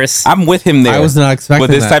generous. I'm with him there. I was not expecting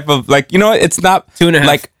with this type of it's not 2.5.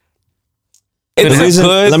 like it's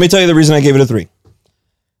good. Let me tell you the reason I gave it a 3.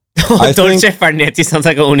 I think- Dolce Farnetti sounds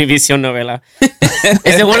like a Univision novela.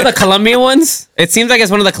 Is it one of the Colombian ones? It seems like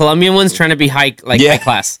it's one of the Colombian ones trying to be high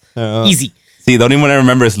class. Easy. See, the only one I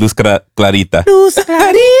remember is Luz Clarita. Luz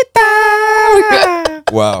Clarita.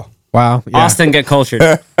 Wow. Wow. Yeah. Austin, get cultured.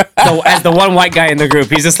 So, as the one white guy in the group,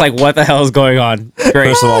 he's just like, what the hell is going on? Great.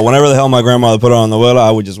 First of all, whenever the hell my grandmother put on the novela,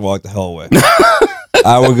 I would just walk the hell away.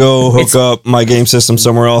 I would go hook up my game system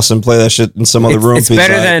somewhere else and play that shit in some other room. It's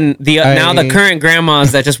better than now the current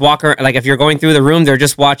grandmas that just walk around. Like if you're going through the room, they're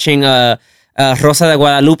just watching Rosa de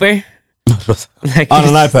Guadalupe. Like, on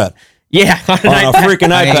an iPad. Yeah, on A freaking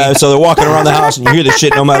iPad. So they're walking around the house and you hear the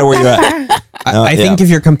shit no matter where you're at. I think if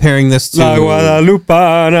you're comparing this to yeah, all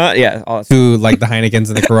that stuff. to like the Heinekens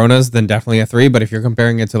and the Coronas, then definitely a 3. But if you're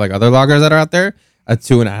comparing it to like other lagers that are out there, a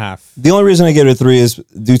 2.5. The only reason I give it a 3 is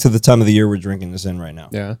due to the time of the year we're drinking this in right now.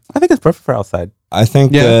 Yeah. I think it's perfect for outside. I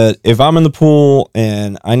think that if I'm in the pool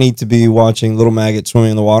and I need to be watching little maggots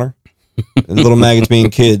swimming in the water, little maggots being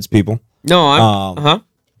kids, people. No,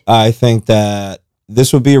 I think that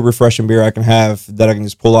this would be a refreshing beer I can have that I can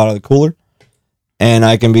just pull out of the cooler, and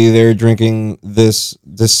I can be there drinking this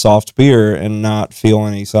soft beer and not feel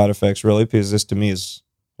any side effects really, because this to me is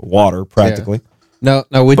water practically. No.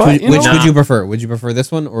 Which would you prefer? Would you prefer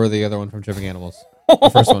this one or the other one from Tripping Animals? The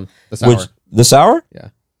first one, the sour. The sour? Yeah.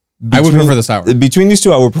 I would prefer the sour. Between these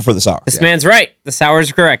two, I would prefer the sour. this man's right. The sour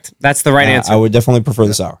is correct. That's the right answer. I would definitely prefer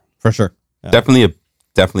the sour. For sure. Yeah.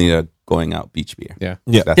 Definitely a going out beach beer. Yeah.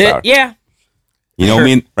 That's sour. Yeah. You know what I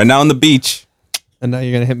mean? Right now on the beach. And now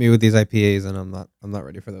you're gonna hit me with these IPAs, and I'm not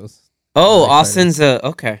ready for those. Oh, I'm Austin's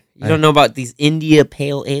okay. You don't know about these India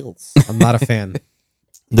Pale Ales. I'm not a fan.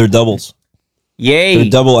 They're doubles. Yay.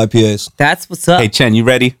 They're double IPAs. That's what's up. Hey, Chen, you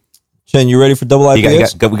ready? Chen, you ready for double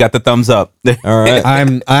IPAs? We got the thumbs up. All right.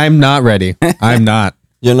 I'm not ready. I'm not.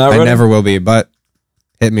 You're not ready? I never will be, but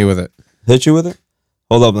hit me with it. Hit you with it?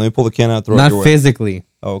 Hold up. Let me pull the can out. Throw it Not your way. physically.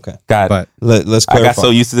 Oh, okay. God, But Let's I clarify. got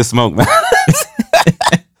so used to the smoke, man.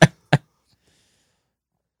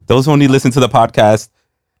 Those who only listen to the podcast,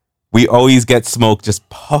 we always get smoke just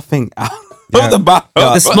puffing out Yeah. of the bottom.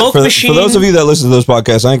 The smoke for machine. those of you that listen to those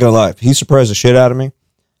podcasts, I ain't gonna lie. He surprised the shit out of me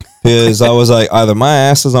because I was like, either my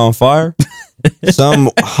ass is on fire,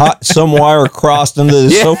 some wire crossed into the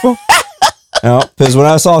sofa. Because when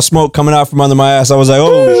I saw smoke coming out from under my ass, I was like,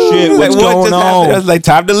 "Oh shit, what's Like, what going just happened? I on?" was like,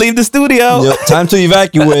 time to leave the studio. Yep, time to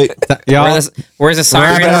evacuate. Y'all, Where's the You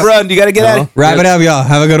siren? gotta run. You gotta get out. wrap it up, y'all.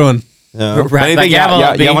 Have a good one. Yeah. Right, Anything,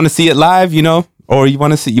 y'all want to see it live, you know, or you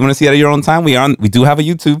want to see it at your own time? We do have a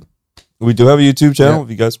YouTube. We do have a YouTube channel if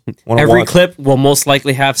you guys want to Every watch. clip will most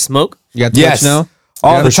likely have smoke. You got Twitch Yes, now?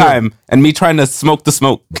 all Yeah, the for sure. time, and me trying to smoke the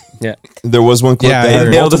smoke. Yeah. There was one clip Yeah, that I had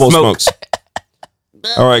heard. multiple Hail the smoke.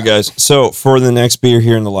 smokes. All right, guys. So for the next beer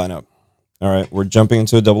here in the lineup, all right, we're jumping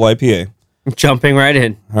into a double IPA. Jumping right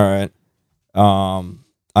in. All right.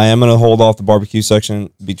 I am going to hold off the barbecue section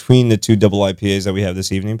between the two double IPAs that we have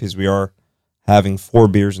this evening because we are having 4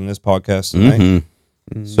 beers in this podcast tonight.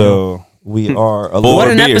 So we are a little. What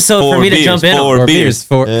an episode for me to jump in on. 4 beers.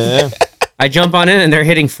 Four. Yeah, I jump on in and they're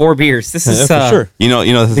hitting 4 beers. This is for sure. You know,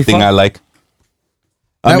 that's the thing fun. I like.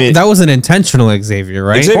 I mean, That wasn't intentional, Xavier,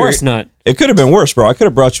 right? Of course not. it could have been worse, bro. I could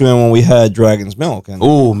have brought you in when we had Dragon's Milk. And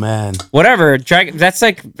Oh man, Whatever. That's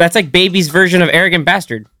like baby's version of arrogant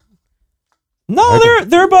bastard. no,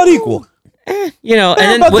 they're about equal. You know, They're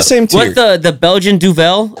and then about the what, same tier. what the Belgian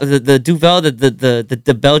Duvel, the Duvel,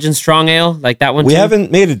 the Belgian strong ale, like that one. We too?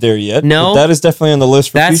 haven't made it there yet. No. but that is definitely on the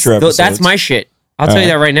list for future episodes. That's my shit. I'll tell you right.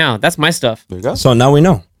 that right now. That's my stuff. there you go. So now we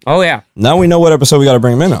know. Oh yeah. Now we know what episode we got to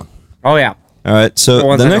bring them in on. Oh yeah. All right. The So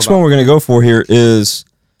ones the I know next about. one we're going to go for here is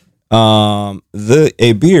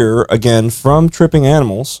a beer again from Tripping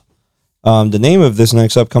Animals. The name of this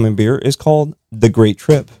next upcoming beer is called The Great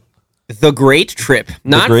Trip. The Great Trip,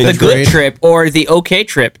 not Great the Good Trip. Trip or the Okay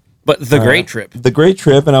Trip, but the Great Trip. The Great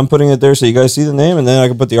Trip, and I'm putting it there so you guys see the name, and then I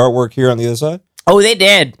can put the artwork here on the other side. Oh, they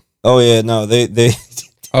did. Oh yeah, no, they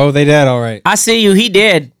Oh, they did. All right. I see you. He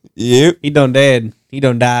did. yep. He done dead. He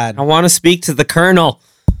done died. I want to speak to the Colonel.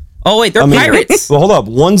 Oh wait, they're pirates. Well, hold up.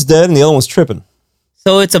 One's dead and the other one's tripping.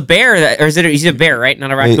 So it's a bear, or is it? He's a bear, right?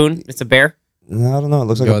 Not a raccoon. It's a bear. No, I don't know. It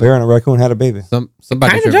looks like Go a bear and a raccoon had a baby.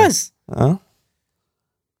 Somebody Kind of tripping. does.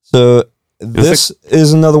 So this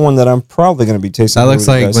is another one that I'm probably going to be tasting. That looks with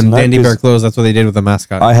you like guys when tonight, Dandy Bear 'cause closed. That's what they did with the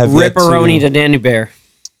mascot. I have yet Ripperoni to, to Danny Bear.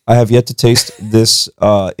 I have yet to taste this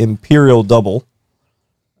Imperial Double.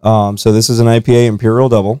 So this is an IPA Imperial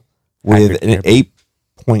Double with an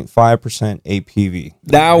 8.5% APV.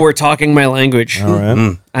 Now we're talking my language, All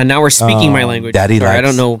right. and now we're speaking my language. Daddy Sorry, I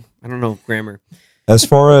likes- don't know grammar. As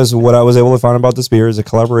far as what I was able to find about this beer is a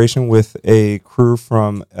collaboration with a crew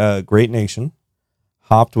from a great nation,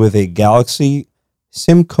 hopped with a Galaxy,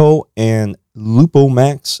 Simcoe, and Lupo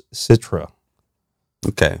Max Citra.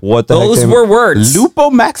 Okay. What the Those heck? were words. Lupo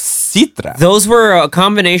Max Citra. Those were a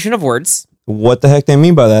combination of words. What the heck they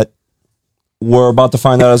mean by that? We're about to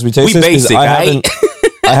find out as we taste We this. 'Cause basic, right?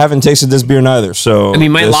 I haven't tasted this beer neither. So I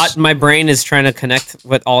mean, this- my brain is trying to connect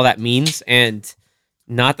what all that means, and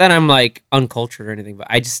not that I'm like uncultured or anything, but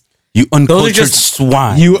I just You uncultured just-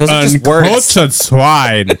 swine. You Those are just words. uncultured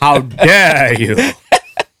swine. how dare you?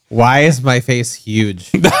 Why is my face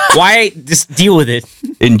huge? Why just deal with it?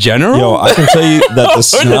 In general? Yo, I can tell you that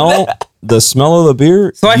the smell of the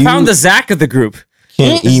beer. So I you found the Zach of the group.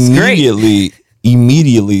 can This is great.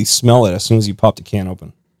 immediately smell it as soon as you pop the can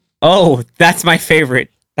open. Oh, that's my favorite.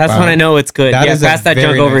 That's Wow. when I know it's good. That Yeah, is a pass that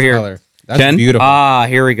very junk over nice here. color. That's Ken? beautiful. Ah,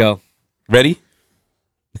 here we go. Ready?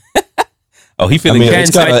 Oh, he I feeling mean, good.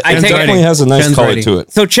 it's Ken, got so a, I it take it- definitely has a nice Ken's color ready. to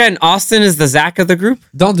it. So Chen, Austin is the Zach of the group.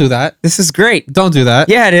 Don't do that. This is great. Don't do that.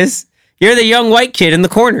 Yeah, it is. You're the young white kid in the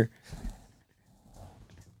corner.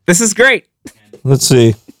 This is great. Let's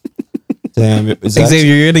see. Damn, is that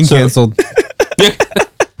Xavier, you're getting so- canceled.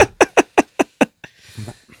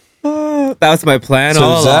 That was my plan So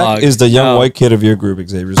all Zach along. is the young Oh. white kid of your group,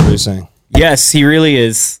 Xavier. Is what you're saying, Yes, he really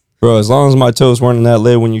is. bro? As long as my toes weren't in that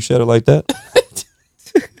lid when you shed it like that.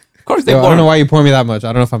 Of course they Yo, I don't know were. why you pour me that much. I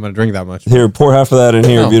don't know if I'm gonna drink that much. Here, pour half of that in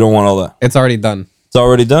here No. if you don't want all that. It's already done. It's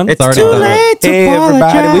already done. It's already too done. late to Hey, everybody.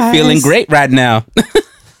 We're apologize. feeling great right now. All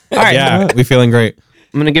right, Yeah, we feeling great.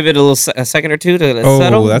 I'm gonna give it a second or two to Oh,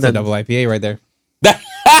 settle. that's a then- double IPA right there.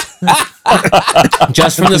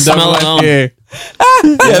 just from the smell alone. yeah,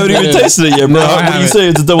 I haven't even tasted it yet, bro. No, I What do you haven't. say?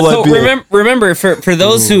 It's a double So IPA. remember for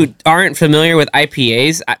those who aren't familiar with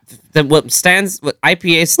IPAs, what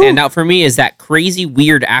IPAs stand out for me is that crazy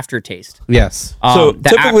weird aftertaste. Yes. So,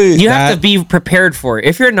 typically you have to that- be prepared for it.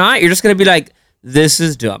 If you're not, you're just gonna be like, "This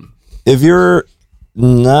is dumb." If you're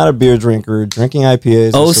not a beer drinker, drinking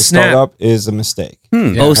IPAs Oh, as a snap. startup is a mistake.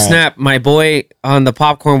 Oh snap! My boy on the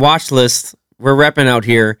popcorn watch list, we're repping out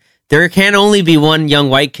here. There can only be one young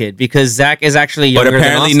white kid because Zach is actually But younger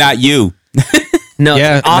apparently than Austin. not you. No,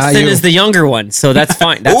 Yeah, not Austin you. is the younger one, so that's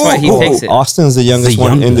fine. That's why he takes it. Austin's the youngest The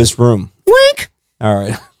one in youngest. this room. Wink. All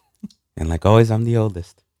right. And like always, I'm the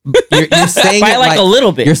oldest. You're saying By it like a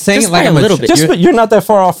little bit. You're saying Just it like by I'm a little bit. Just you're not that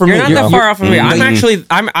far off from You're me. not you that know? far off from me. I'm Mm. actually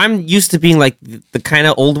I'm used to being like the kind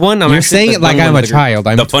of old one. I'm You're actually saying the it like young I'm one a of the group. child.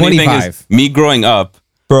 I'm The funny 25. thing is, me growing up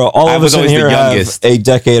Bro, all I of was us in always the here have youngest. a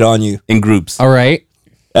decade on you, in groups. All right.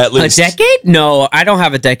 at A least. decade? No, I don't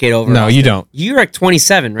have a decade over. No, Austin. you don't. You're like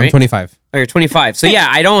 27, right? I'm 25. Oh, you're 25. So yeah,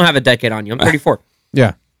 I don't have a decade on you. I'm 34.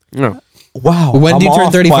 Yeah. No, Wow. When do you I'm turn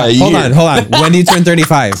off by 35? a Hold year. on. Hold on. When do you turn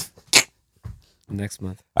 35? next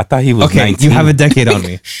month. I thought he was Okay, 19. you have a decade on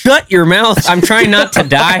me. Shut your mouth. I'm trying not to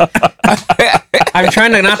die. I'm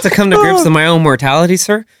trying to not to come to grips with my own mortality,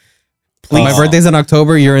 sir. Please. My birthday's in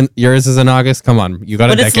October. Yours is in August. Come on, you got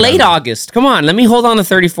a But decade. it's late on me. August. Come on, let me hold on to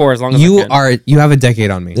 34 as long as I You can. you have a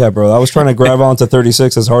decade on me. Yeah, bro. I was trying to grab onto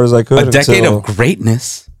 36 as hard as I could. a decade until- of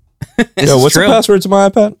greatness. Yo, what's true. the password to my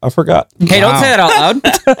iPad? I forgot. Hey, don't say that out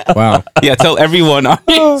loud. Wow. Yeah, tell everyone.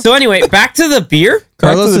 So anyway, back to the beer.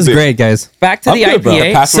 Carlos the is beer. great, guys. Back to I'm the good, bro. IPA.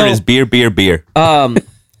 The password So, is beer, beer, beer. all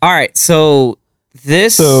right. So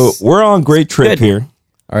this. So we're on great trip Good. here.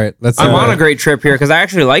 All right, let's. I'm on a great trip here because I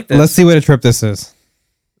actually like this. Let's see what a trip this is.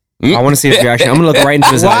 I want to see his reaction. I'm gonna look right into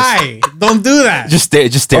his eyes. Don't do that. Just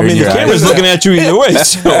stare I in mean, the your camera's eyes. looking at you either way.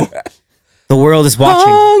 So The world is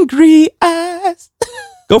watching. Hungry eyes.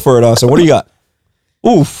 go for it, Austin. What do you got?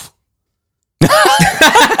 Oof.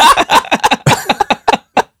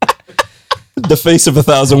 The face of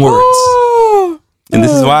 1,000 words. And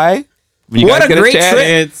this is why when you What guys a get great a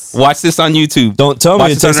chance, trip. watch this on YouTube. Don't tell Watch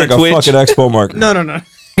me it this on tastes like our a Twitch. fucking expo marker. No.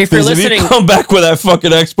 If you're Because if listening, you come back with that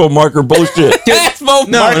fucking expo marker bullshit,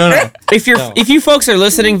 No. if you folks are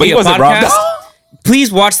listening But he via wasn't wrong. podcast,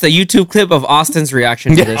 please watch the YouTube clip of Austin's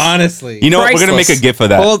reaction to this. Honestly, You know what? We're gonna make a Priceless. GIF of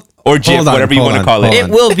that, or GIF, hold on, whatever you hold want to on, call it. hold It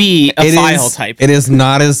on. will be a It file is- type. It is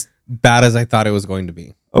not as bad as I thought it was going to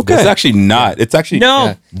be. okay. It's actually not. It's actually No.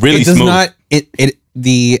 Yeah. really it does smooth. not. It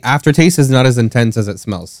the aftertaste is not as intense as it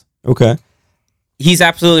smells. Okay. He's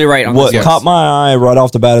absolutely right on What this. caught my eye right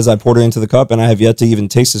off the bat as I poured it into the cup, and I have yet to even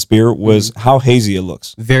taste this beer, was how hazy it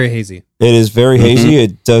looks. Very hazy. It is very hazy.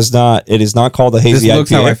 It does not. It is not called a This hazy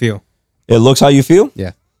looks IPA. how I feel. It looks how you feel.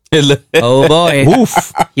 Yeah. Oh boy,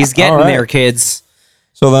 Oof. he's getting All right. there, kids,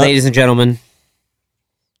 So that ladies and gentlemen.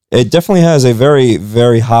 it definitely has a very,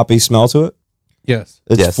 very hoppy smell to it. Yes.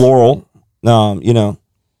 It's Yes. floral. You know,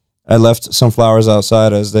 I left some flowers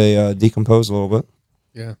outside as they decompose a little bit.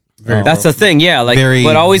 Yeah. Very. That's the thing, yeah. Like Very,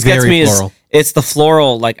 what always gets very me floral. is it's the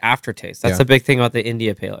floral like aftertaste. That's Yeah. the big thing about the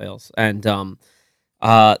India Pale Ales. And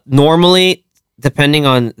Normally, depending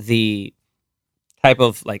on the type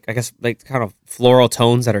of like, I guess like kind of floral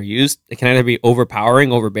tones that are used, it can either be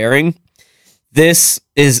overpowering, overbearing. This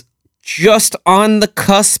is just on the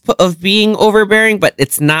cusp of being overbearing, but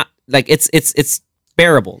it's not like it's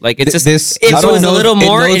bearable. Like it's just it goes a little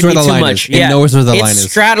more, it'd be too much. It knows where the line It's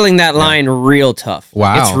is. straddling that line real tough.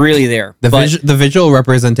 Wow. It's really there. The visual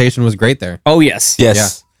representation was great there. Oh yes.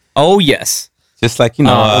 Yes. Oh yes. Just like, That's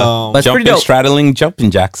pretty jumping, dope. straddling, jumping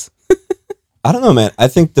jacks. I don't know, man. I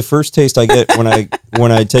think the first taste I get when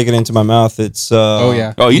I take it into my mouth, it's Oh,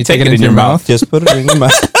 you take it in your mouth. just put it in your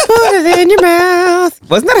mouth. Put it in your mouth.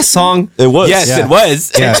 Wasn't that a song? It was. Yes, Yeah. it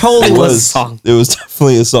was. It totally It was a was. song. It was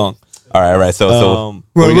definitely a song. All right. So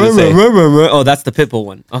what are you gonna say? Oh, that's the Pitbull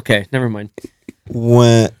one. Okay, never mind.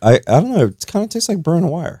 When I don't know, it kind of tastes like burnt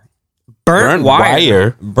wire. Burnt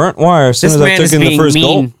wire. Burnt wire. As soon This as I man took is in the being first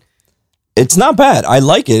mean. gulp, it's not bad. I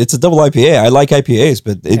like it. It's a double IPA. I like IPAs,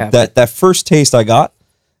 but that first taste I got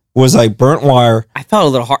was like burnt wire. I felt a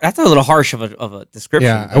little hard. That's a little harsh of a description.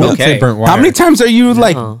 Yeah, I wouldn't say burnt wire. How many times are you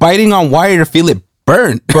like biting on wire to feel it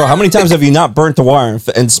burnt? Bro, how many times have you not burnt the wire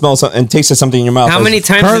and smelled something and tasted something in your mouth? How many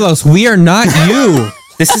times? Carlos, we are not you.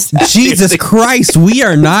 This is Jesus Christ, we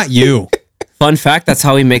are not you. fun fact. That's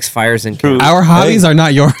how he makes fires in camp. Our hobbies are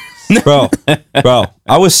not yours. Bro,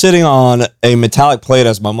 I was sitting on a metallic plate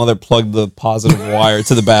as my mother plugged the positive wire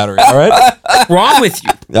to the battery. All right, What's wrong with you?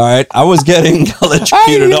 all right. I was getting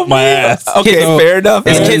electrocuted up my ass. Okay, So, fair enough.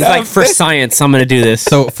 This fair kid's enough. like, for science, I'm gonna do this.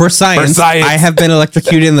 So for science, I have been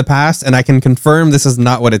electrocuted in the past, and I can confirm this is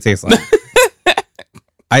not what it tastes like.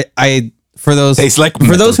 I for those Tastes like for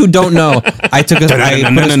metal. those who don't know, I put a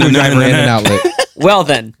screwdriver in an outlet Well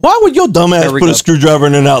then, Why would your dumb ass There we put go. a screwdriver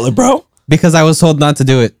in an outlet, bro? because I was told not to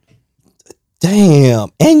do it. Damn.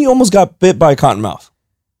 And you almost got bit by a cottonmouth.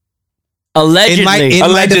 allegedly,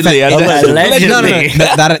 Allegedly. No, Allegedly.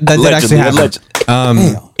 that did actually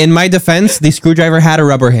happen. In my defense, the screwdriver had a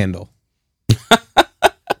rubber handle.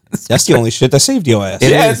 That's the only shit that saved your ass.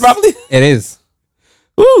 Yeah, it's probably. It is.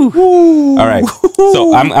 Woo. All right.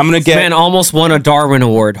 So I'm gonna This get. man almost won a Darwin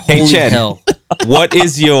Award. Holy Chen. hell! What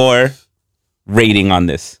is your rating on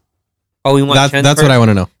this? Oh, we want Chen That's first? what I want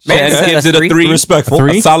to know. Man, Chen is that gives a it a three? 3. Respectful.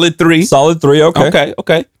 A solid 3. Solid 3. Okay.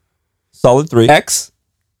 Okay. Solid 3. X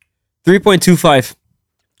 3.25.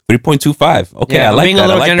 3.25. Okay, Yeah, I I'm like being that. a I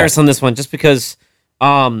little like generous that. on this one, just because,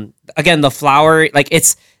 again, the flower, like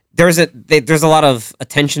there's a lot of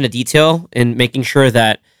attention to detail in making sure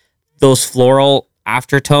that those floral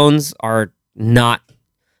aftertones are not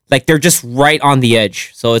like they're just right on the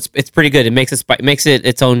edge. So it's pretty good. It makes it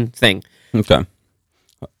its own thing. Okay.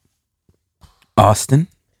 Austin,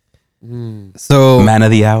 So man of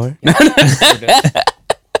the hour.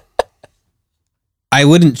 I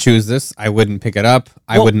wouldn't choose this. I wouldn't pick it up.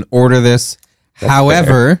 I wouldn't order this.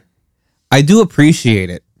 However, I do appreciate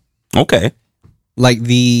it. Okay. Like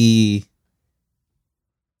the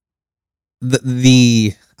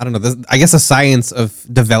I don't know. I guess the science of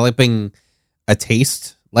developing a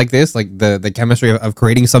taste like this, like the chemistry of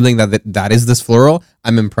creating something that is this floral,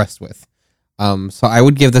 I'm impressed with. So I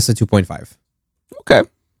would give this a 2.5.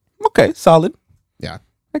 Okay. Solid. Yeah.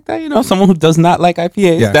 Like that, someone who does not like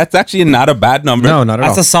IPAs. Yeah. That's actually not a bad number. No, not at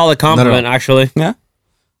That's all. a solid compliment, actually. Yeah.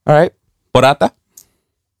 All right. Porata,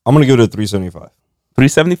 I'm going to give it a 375.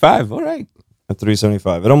 375. All right. A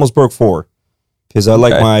 375. It almost broke 4 because I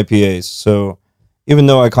like Okay. my IPAs. So even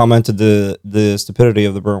though I commented the stupidity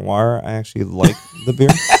of the burnt wire, I actually like the beer.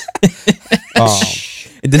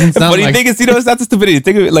 It didn't sound Funny like thing is, it's not the stupidity.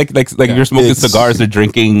 Think of it like you're smoking It's- cigars or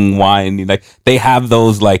drinking wine. Like they have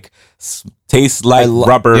those like taste like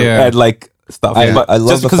rubber Yeah. and like stuff. I but love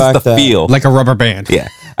just the because fact of the that- feel. like a rubber band. Yeah,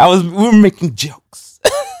 we were making jokes.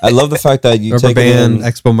 I love the fact that you Rubber take it band, in,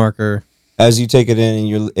 expo marker. as you take it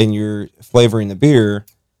in and you're flavoring the beer,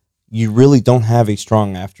 you really don't have a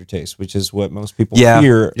strong aftertaste, which is what most people Yeah.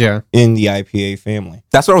 hear Yeah. in the IPA family.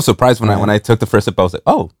 That's what I was surprised when I took the first sip. I was like,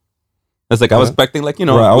 oh, it's like I was expecting like Right,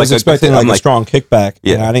 I was expecting like a strong kickback,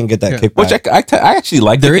 and Yeah. I didn't get that Yeah. kickback. which I actually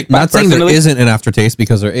like. There, the kickback not saying there personally, isn't an aftertaste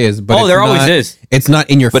because there is, but Oh, it's there always not- is. It's not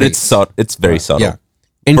in your but face. it's subtle. It's very subtle. Yeah.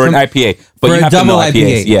 In For an com- IPA, but for you a have to know double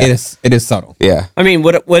IPAs. IPA, Yeah, it is subtle. yeah. I mean,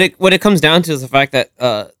 what it comes down to is the fact that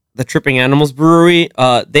the Tripping Animals Brewery,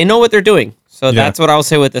 they know what they're doing. So Yeah. that's what I'll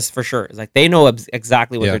say with this for sure. It's like they know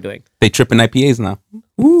exactly what Yeah. they're doing. They tripping IPAs now.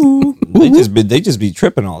 They just be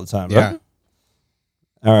tripping all the time, right?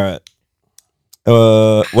 Yeah. All right.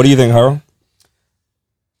 What do you think, Harold?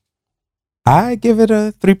 I give it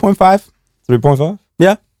a 3.5. 3.5?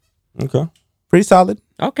 Yeah, Okay. pretty solid.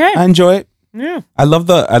 Okay. I enjoy it. Yeah. I love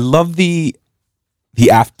the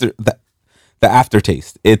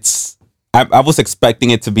aftertaste. It's I was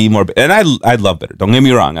expecting it to be more, and I love bitter. Don't get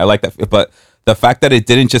me wrong, I like that, but the fact that it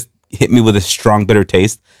didn't just hit me with a strong bitter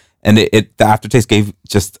taste, and the aftertaste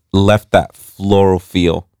just left that floral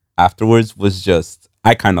feel afterwards was just,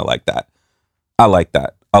 I kind of like that. I like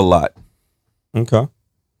that a lot. Okay.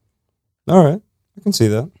 All right, I can see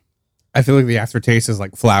that. I feel like the aftertaste is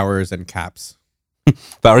like flowers and caps.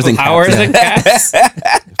 Flowers and caps.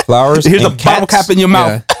 Flowers. Here's a and bottle cats? cap in your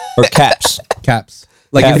mouth. Or caps. Caps.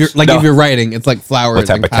 Like Caps. if you're writing, it's like flowers. What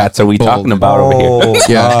type and of cats are we bold. talking about over Oh,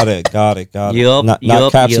 here? got it. Yup, Not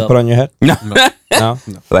yup, caps you yup. put on your head. No. No.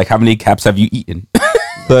 Like, how many caps have you eaten?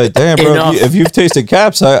 But damn, bro, Enough. if you've tasted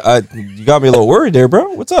caps, you got me a little worried there,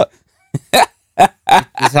 bro. What's up?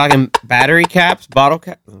 You talking battery caps, bottle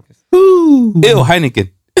caps? Ew, Heineken.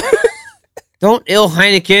 Don't ill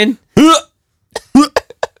Heineken.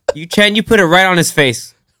 You put it right on his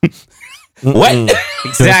face. What?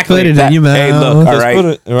 Exactly. Put it in your mouth. Hey, look, all Just right. put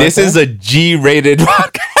it right This there. is a G-rated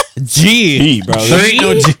podcast. G, bro. There ain't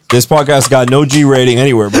no G. This podcast got no G rating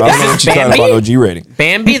anywhere, bro. I don't know what you're talking Bambi? about, no G rating.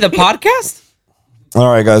 Bambi, the podcast? All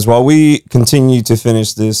right, guys. While we continue to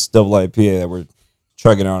finish this double IPA that we're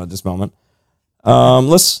chugging on at this moment,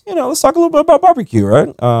 let's talk a little bit about barbecue, right?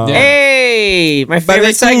 Hey, my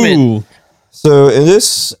favorite segment. So in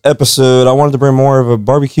this episode, I wanted to bring more of a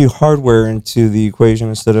barbecue hardware into the equation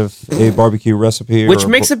instead of a barbecue recipe. Which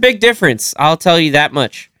makes a big difference. I'll tell you that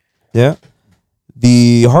much. Yeah.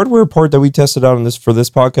 The hardware part that we tested out for this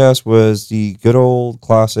podcast was the good old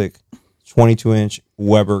classic 22-inch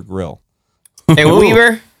Weber grill. Hey,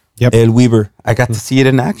 Weaver. Yep. El Weber. I got to see it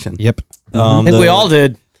in action. Yep. I think we all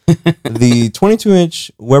did. The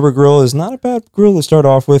 22-inch Weber grill is not a bad grill to start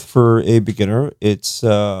off with for a beginner. It's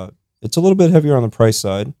a little bit heavier on the price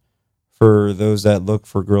side for those that look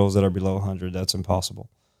for grills that are below 100. That's impossible.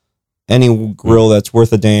 Any grill that's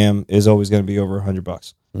worth a damn is always going to be over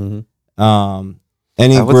 $100. Mm-hmm.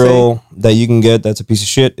 Any I would grill that you can get that's a piece of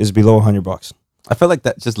shit is below $100. I feel like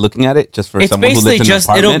that, just looking at it, just for It's someone who basically lives in an just,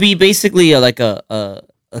 apartment. it'll be basically like a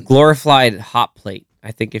glorified hot plate.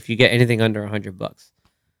 I think if you get anything under $100.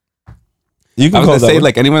 You I can was call gonna that say, one.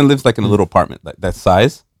 like, anyone who lives like in a little apartment like that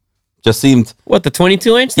size, just seemed What, the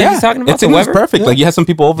 22-inch that he's talking about? It was Weber? perfect. Yeah. Like, you have some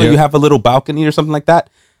people over, Yeah. you have a little balcony or something like that.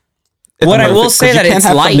 It's What I perfect, will 'cause say you that can't it's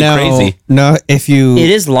have light. something crazy. No, if you It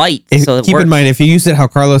is light, so it keep works. in mind, if you use it how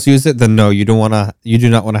Carlos used it, then no, you do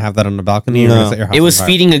not want to have that on the balcony. You're No. gonna set your house It was on fire.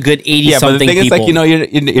 feeding a good 80 Yeah, but the something thing is, people. like,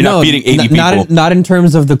 you're not feeding 80 people. Not in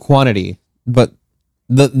terms of the quantity, but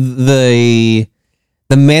the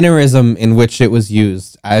mannerism in which it was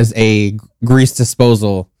used as a grease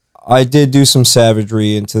disposal. I did do some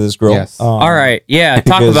savagery into this grill. Yes. All right, yeah,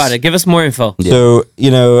 talk because- about it. Give us more info. So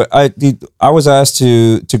I was asked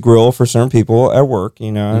to grill for certain people at work.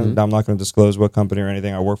 And I'm not going to disclose what company or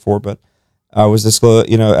anything I work for, but I was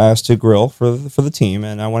asked to grill for the team,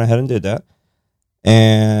 and I went ahead and did that.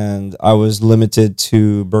 And I was limited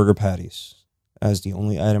to burger patties as the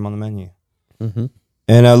only item on the menu. Mm-hmm.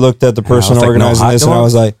 And I looked at the person was like, no organizing hot this, and I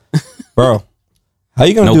was like, "Bro, how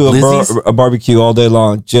you gonna No do glizzies? a barbecue all day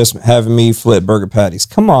long just having me flip burger patties?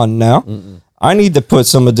 Come on now, I need to put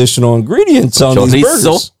some additional ingredients on these burgers."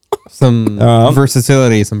 Chorizo. Some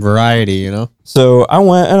versatility, some variety, So I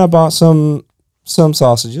went and I bought some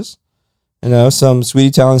sausages, some sweet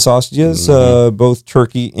Italian sausages, both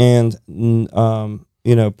turkey and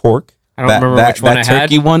pork. I don't remember which one I that had.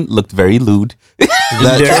 turkey one looked very lewd.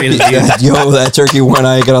 That turkey one,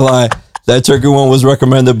 I ain't gonna lie. That turkey one was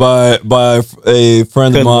recommended by a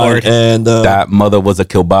friend of Good mine, Lord. and That mother was a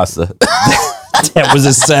kielbasa. that was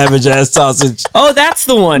a savage ass sausage. Oh, that's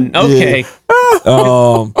the one. Okay.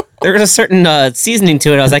 There was a certain seasoning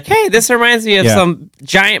to it. I was like, hey, this reminds me of some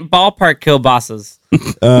giant ballpark kielbasas.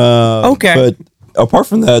 Okay. But apart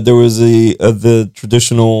from that, there was the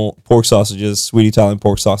traditional pork sausages, sweet Italian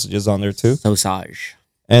pork sausages on there too. Sausage.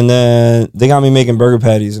 And then they got me making burger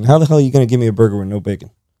patties. And how the hell are you going to give me a burger with no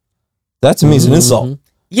bacon? That to me is an insult.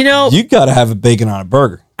 You got to have a bacon on a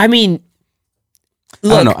burger. I mean, I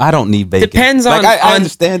don't know. I don't need bacon. Depends Like, on- I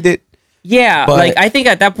understand it. yeah, But- like I think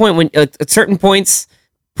at that point, when at certain points,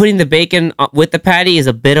 putting the bacon with the patty is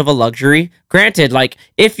a bit of a luxury. Granted, like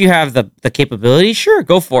if you have the capability, sure,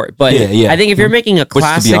 go for it. But Yeah. I think if you're making a to be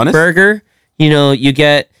classic honest- burger, you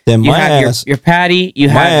get Then you my have ass- your patty, you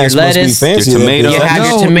My have ass your must be lettuce, fancy your then, tomato. because you that's- have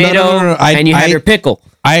your No, tomato, no. and you have your pickle.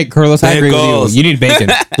 Carlos, I agree with Pickles. you. You need bacon.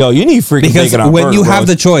 Yo, you need freaking Because bacon on a when burger, you bro. have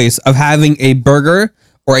the choice of having a burger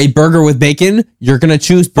or a burger with bacon, you're gonna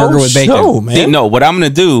choose burger with bacon. show, man. See, no, what I'm going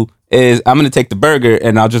to do is I'm going to take the burger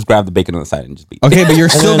and I'll just grab the bacon on the side and just beat it. Okay, but you're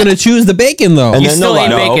still gonna choose the bacon though. And You then still no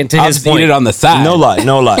ain't lie. bacon to I'll his just eat point. it on the side. No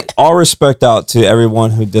lie. All respect out to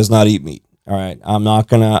everyone who does not eat meat. All right, I'm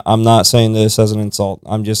not saying this as an insult.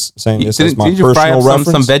 I'm just saying this as my Didn't you fry personal up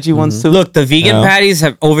reference. some veggie ones too? Look, the vegan Yeah. patties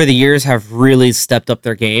have over the years have really stepped up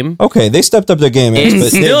their game. Okay, they stepped up their game. It's But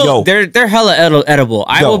still they're hella edible.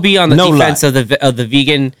 I Yo, will be on the no defense lie. of the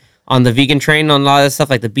vegan on the vegan train on a lot of stuff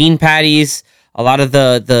like the bean patties. A lot of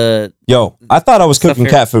the I thought I was Stuff cooking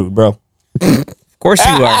here. cat food, bro. of course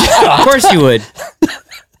you are. Of course you would.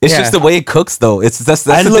 It's Yeah. just the way it cooks, though. That's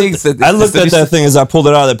I the looked, thing. I looked at that thing as I pulled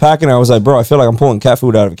it out of the pack, and I was like, bro, I feel like I'm pulling cat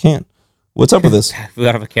food out of a can. What's up with this? Food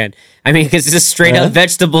out of a can. I mean, because it's just straight Yeah. up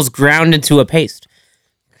vegetables ground into a paste.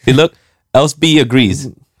 Hey, look, LSB agrees.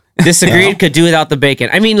 Disagreed. Could do without the bacon.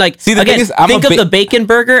 I mean, like, See, the again, thing is, I'm think a of the bacon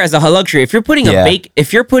burger as a luxury. If you're putting Yeah.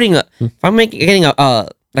 if I'm getting a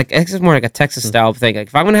like, it's more like a Texas style thing. Like,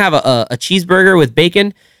 if I'm gonna have a cheeseburger with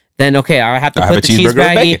bacon, then okay, I have to I have put a the cheese cheeseburger with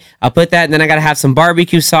baggie. bacon. I'll put that, and then I gotta have some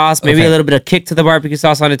barbecue sauce, maybe Okay. a little bit of kick to the barbecue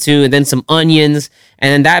sauce on it too, and then some onions,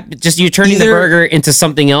 and then that just you're turning the Either- burger into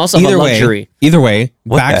something else of a luxury. Either way,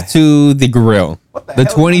 What back the- to the grill. The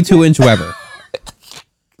 22-inch Weber.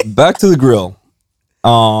 Back to the grill.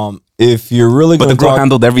 If you're really But going the to grill talk,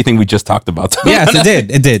 handled everything we just talked about. Yes, it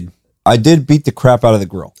did. It did. I did beat the crap out of the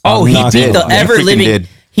grill. Oh, I'm he not beat gonna the lie. ever Freaking living. did.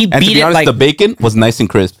 He And to beat be it honest, like the bacon was nice and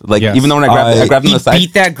crisp. Like Yes. even though when I grabbed it on he the side,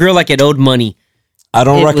 beat that grill like it owed money. I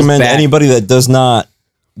don't It was recommend bad. anybody that does not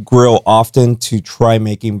grill often to try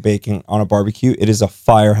making bacon on a barbecue. It is a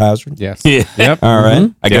fire hazard. Yes. Yeah. Yep. All right.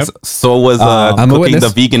 I guess so was I'm a cooking the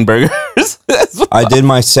witness. vegan burgers. I did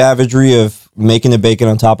my savagery of making the bacon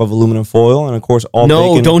on top of aluminum foil, and of course, all No,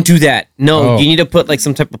 bacon. don't do that. No, Oh. you need to put like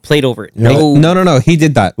some type of plate over it. No, No. He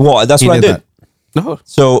did that. Well, that's He what I did did. No.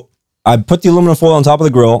 So I put the aluminum foil on top of the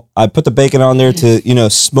grill. I put the bacon on there to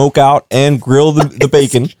smoke out and grill the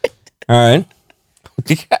bacon. All right,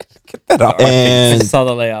 Get that off. I and saw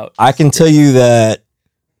the layout. I can tell you that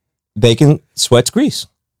bacon sweats grease.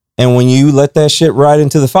 And when you let that shit right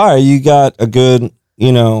into the fire, you got a good,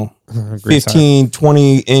 Grease 15,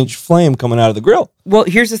 20-inch flame coming out of the grill. Well,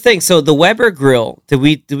 here's the thing. So the Weber grill, did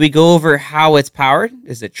we go over how it's powered?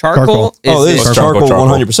 Is it charcoal? Charcoal. Oh, Is this it, is Charcoal, charcoal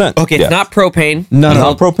charcoal. 100%. okay, Yeah. it's not propane. No, Not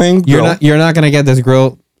no. propane grill. You're not gonna get this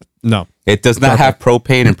grill. No. It does not have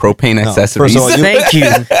propane and propane accessories. First of all, Thank you.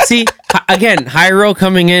 See, again, Hyro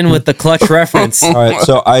coming in with the clutch reference. All right,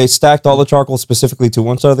 so I stacked all the charcoal specifically to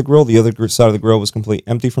one side of the grill. The other side of the grill was completely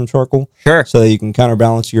empty from charcoal. Sure. So that you can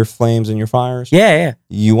counterbalance your flames and your fires. Yeah.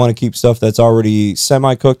 You want to keep stuff that's already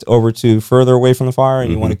semi-cooked over to further away from the fire,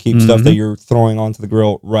 and you want to keep stuff that you're throwing onto the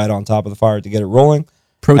grill right on top of the fire to get it rolling.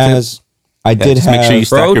 Pro tip. As I did just make have, sure you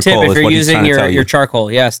stack Pro your tip coal if is you're what he's using trying to tell you. your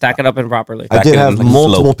charcoal. Yeah, stack it up and properly. I Back did in have like a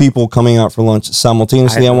multiple slope. people coming out for lunch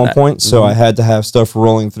simultaneously I at know one that. point, so I had to have stuff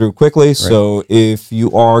rolling through quickly. So if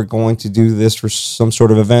you are going to do this for some sort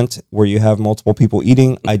of event where you have multiple people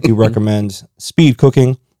eating, I do recommend speed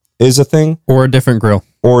cooking is a thing, Or a different grill.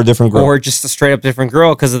 or a different grill. Or just a straight up different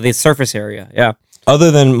grill because of the surface area. Yeah. Other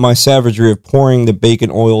than my savagery of pouring the bacon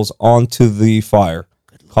oils onto the fire,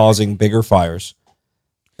 causing bigger fires.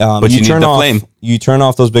 But you need turn the off, flame. You turn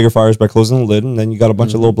off those bigger fires by closing the lid, and then you got a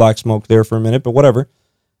bunch of little black smoke there for a minute, but whatever.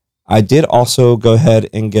 I did also go ahead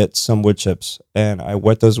and get some wood chips, and I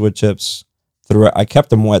wet those wood chips throughout. I kept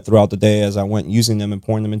them wet throughout the day as I went using them and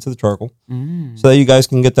pouring them into the charcoal, so that you guys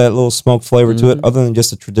can get that little smoke flavor to it, other than just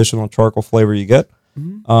the traditional charcoal flavor you get.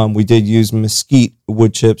 We did use mesquite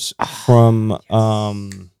wood chips from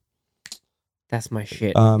That's my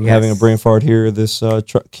shit. having a brain fart here. This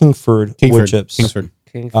Kingford wood chips.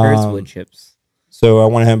 Kingford's wood chips. So I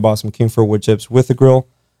went ahead and bought some Kingford wood chips with the grill.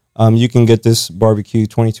 You can get this barbecue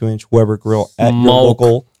 22-inch Weber grill at your Smoke.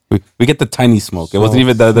 local. We get the tiny smoke. It wasn't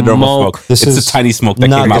even the normal Smoke. smoke. This It's is the tiny smoke that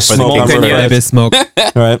not came the out for the smoke King I'm Fur. referring smoke.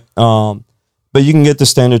 All right. But you can get the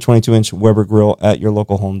standard 22-inch Weber grill at your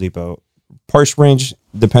local Home Depot. Price range,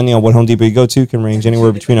 depending on what Home Depot you go to, can range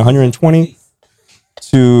anywhere between 120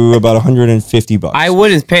 to about 150 bucks. I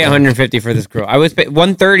wouldn't pay 150 for this grill. I would pay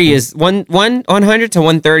 130 is 100 to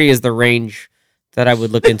 130 is the range that I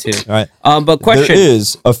would look into. All right. But question. There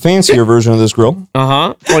is a fancier version of this grill,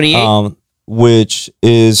 28. which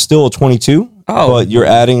is still a 22. Oh. But you're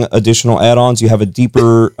adding additional add-ons. You have a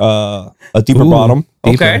deeper bottom.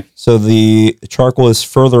 Okay. So the charcoal is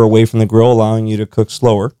further away from the grill, allowing you to cook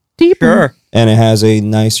slower. Sure. And it has a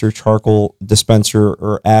nicer charcoal dispenser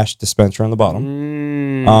or ash dispenser on the bottom.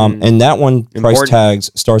 And that one price Important.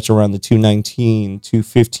 tags starts around the 219,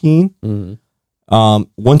 215.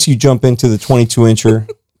 Once you jump into the 22-incher,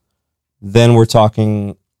 then we're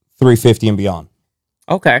talking 350 and beyond.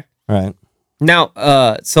 Okay. All right. Now,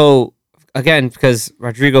 so again, because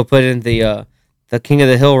Rodrigo put in the King of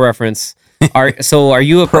the Hill reference, are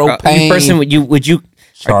you a Propane. person? Would you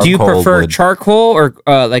Do you Charcoal prefer wood. charcoal or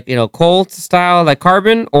like coal style like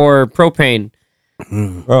carbon or propane?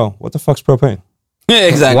 Bro, what the fuck's propane? Yeah,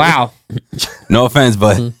 exactly. Wow, No offense,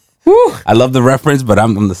 but Whew. I love the reference, but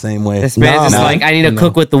I'm the same way. This man's just like, I need to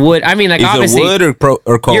cook with the wood. I mean, like, Is obviously, it wood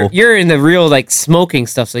or coal? you're in the real like smoking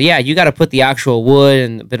stuff. So yeah, you got to put the actual wood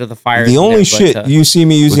and a bit of the fire. The only shit you see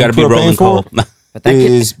me we using gotta be rolling propane for coal. but that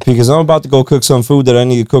is because I'm about to go cook some food that I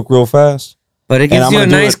need to cook real fast. but it and gives I'm you a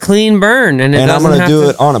gonna do nice it- clean burn, and And I'm going gonna to do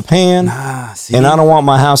it on a pan. See? And I don't want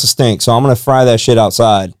my house to stink, so I'm gonna fry that shit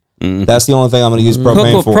outside. That's the only thing I'm gonna use Cook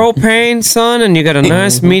propane with for. propane, son, and you got a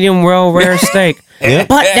nice medium well rare steak. Yeah.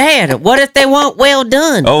 But Dad, what if they want well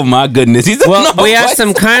done? Oh my goodness. He's Well, no, we ask what?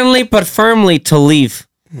 them kindly but firmly to leave.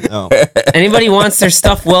 No. Anybody wants their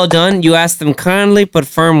stuff well done, you ask them kindly but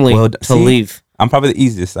firmly Well to see? leave. I'm probably the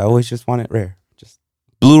easiest. I always just want it rare. Just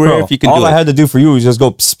blue rare Bro, if you can all do I it. had to do for you was just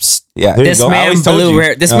go. Psst, psst. Yeah. There you This go. I man always told blue you.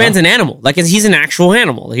 rare. This man's an animal. Like he's an actual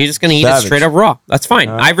animal. He's just gonna eat Savage. it straight up raw. That's fine.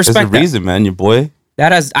 I There's a respect that. reason, man. Your boy.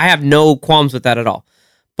 I have no qualms with that at all.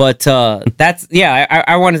 But that's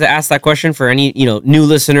I wanted to ask that question for any new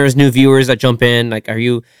listeners, new viewers that jump in. Like,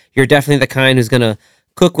 you're definitely the kind who's gonna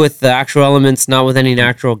cook with the actual elements, not with any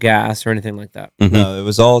natural gas or anything like that. No, it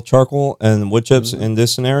was all charcoal and wood chips in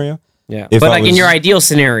this scenario. Yeah, If but I like in was- your ideal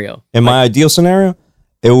scenario, In my ideal scenario,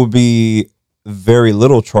 it would be very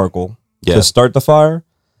little charcoal Yeah. to start the fire,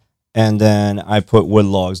 and then I put wood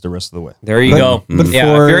logs the rest of the way. there you go. but Yeah,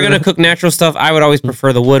 for- if you're gonna cook natural stuff, I would always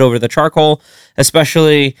prefer the wood over the charcoal,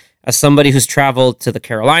 especially as somebody who's traveled to the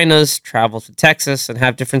Carolinas, traveled to Texas, and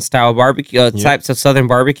have different style barbecue types of Southern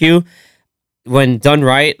barbecue. When done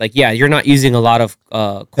right, like you're not using a lot of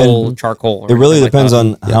coal, And charcoal. Or It really anything like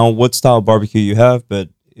depends that. on what style barbecue you have, but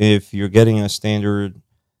if you're getting a standard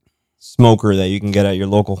smoker that you can get at your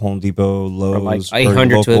local Home Depot, Lowe's, Or like or your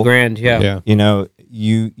 800 to a local, grand. Yeah.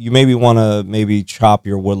 you maybe want to chop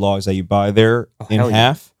your wood logs that you buy there in hell yeah.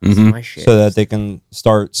 half That's my shit. so that they can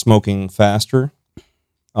start smoking faster.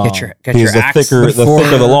 Get your Because axe. the thicker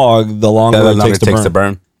the log, the longer The it longer takes to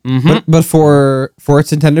burn. But for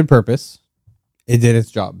its intended purpose, it did its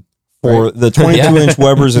job. For the 22-inch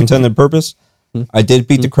Weber's intended purpose, I did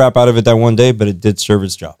beat the crap out of it that one day, but it did serve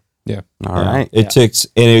its job. Yeah. All right.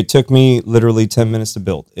 It took me literally 10 minutes to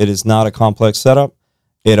build. It is not a complex setup.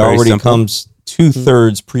 It Very already simple. comes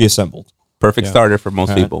 2/3 pre-assembled. Perfect starter for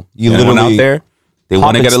most people. You Anyone literally out there, they pop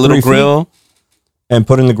want to get its a little 3 feet. grill. And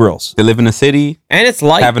put in the grills. They live in a city. And it's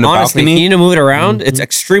light. Having a Honestly, balcony. if you need to move it around, it's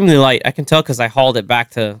extremely light. I can tell because I hauled it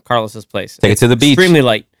back to Carlos's place. Take it It's to the beach. Extremely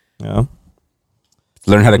light. Yeah.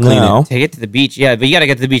 Learn how to clean No. it. Take it to the beach. Yeah, but you got to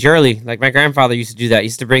get to the beach early. Like my grandfather used to do that. He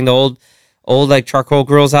used to bring the old like charcoal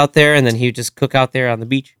grills out there, and then he would just cook out there on the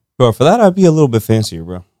beach. Bro, for that, I'd be a little bit fancier,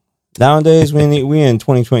 bro. Nowadays, we in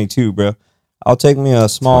 2022, bro. I'll take me a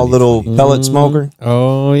small little pellet smoker.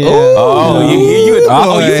 Oh yeah. Oh,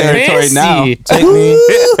 you territory Fancy. now. Take me.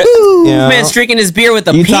 Man's drinking his beer with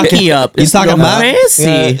the You pinky talking- up. you It's talking real about-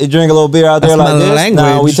 fancy. You drink a little beer out there That's like my this. language.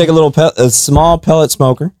 Now we take a small pellet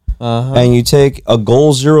smoker, and you take a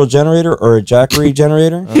Goal Zero generator or a Jackery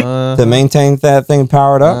generator to maintain that thing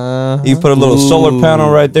powered up. You put a little solar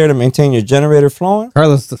panel right there to maintain your generator flowing.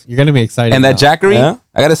 Carlos, you're gonna be excited. And that now. Jackery, Yeah.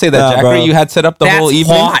 I gotta say that Nah, Jackery bro. you had set up the That's whole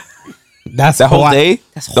evening, hot. That's the whole hot. day,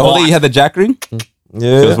 the whole day hot. you had the Jackery.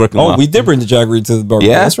 Yeah. It was working Oh, well. we did bring the Jackery to the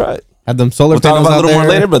barbecue. Yeah. That's right. Had them solar We'll talk panels about it a out little more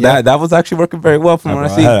there. later, but that was actually working very well from what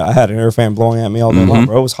I see. I had an air fan blowing at me all day long,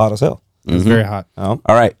 bro. It was hot as hell. It's very hot. All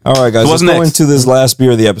right, All right, guys, So let's what's go next? into this last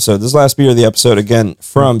beer of the episode. This last beer of the episode, again,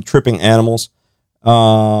 from Tripping Animals.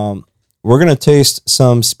 We're going to taste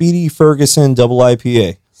some Speedy Ferguson double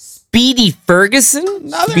IPA. Speedy Ferguson?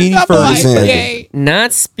 Speedy Ferguson.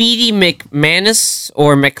 Not Speedy McManus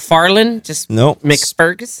or McFarlane, just Nope.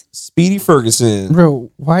 McFergus. Speedy Ferguson.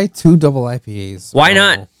 Bro, why 2 double IPAs? Why bro?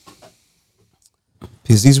 not?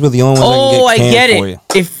 Because these were the only ones Oh, I I can get get for it. you.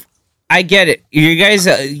 If I get it, you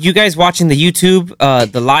guys watching the YouTube,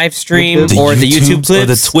 the live stream or the YouTube YouTubes or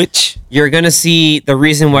clips, the Twitch. you're gonna see the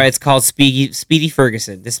reason why it's called Speedy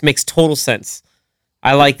Ferguson. This makes total sense.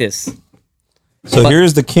 I like this. So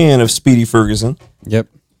here's the can of Speedy Ferguson. Yep.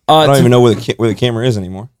 I don't even know where the camera is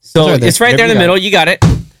anymore. So It's right there. it's right there in the Whatever middle. You got it.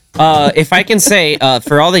 If I can say,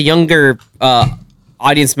 for all the younger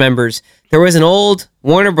audience members, there was an old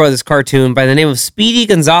Warner Brothers cartoon by the name of Speedy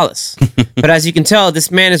Gonzalez. But as you can tell, this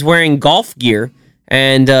man is wearing golf gear,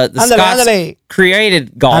 and the Scots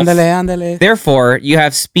created golf. Therefore, you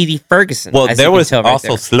have Speedy Ferguson. Well, as there you can was tell right also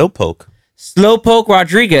there. Slowpoke. Slowpoke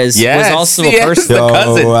Rodriguez Yes, was also a yes. person. The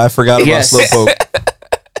cousin. Oh, I forgot about Yes. Slowpoke.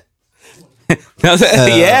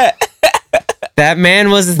 Yeah. That man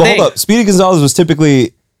was the But thing. hold up, Speedy Gonzalez was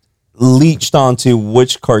typically leached onto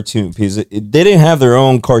which cartoon piece. They didn't have their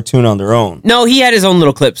own cartoon on their own. No, he had his own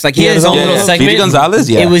little clips. Like he had his own little segment. Speedy Gonzalez,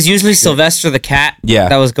 It was usually Sylvester the cat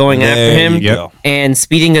that was going after There him. you go. And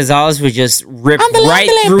Speedy Gonzalez would just rip right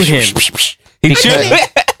through him. He should.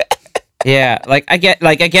 Yeah, like I get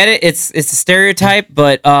it. It's a stereotype,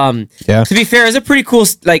 but Yeah. to be fair, it's a pretty cool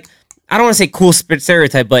like I don't want to say cool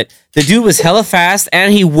stereotype, but the dude was hella fast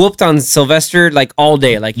and he whooped on Sylvester like all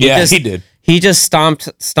day. Like He did. He just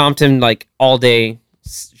stomped him like all day,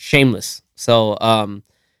 shameless. So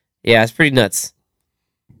yeah, it's pretty nuts.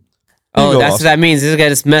 Oh, that's what that means. This guy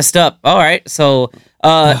just messed up. All right, so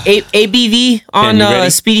ABV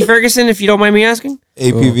on Speedy Ferguson, if you don't mind me asking.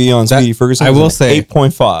 APV on Speedy Ferguson. I will say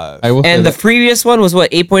 8.5. I will. And the previous one was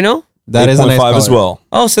what 8.0. That is a nice 8.5 as color. well.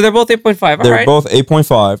 Oh, so they're both 8.5. All They're right. both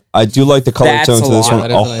 8.5. I do like the color That's tone a to this lot. one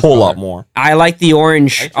That is a a nice whole color. lot more. I like the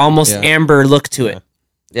orange, almost Yeah. amber look to it.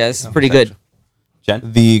 Yeah, this is pretty good. Jen?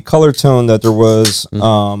 The color tone that there was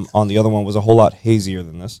on the other one was a whole lot hazier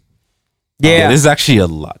than this. Yeah, This is actually a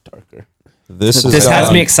lot darker. This is this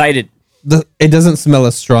has me excited. It doesn't smell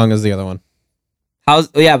as strong as the other one.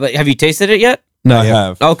 Yeah, but have you tasted it yet? No, I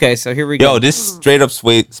have. Okay, so here we go. Yo, this straight up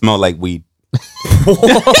smell like weed.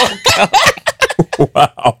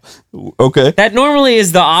 Wow. Okay. That normally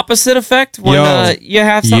is the opposite effect when Yo. you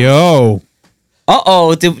have something. Yo.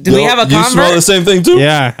 Uh-oh, do we have a You smell the convert? same thing too?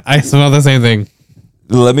 Yeah, I smell the same thing.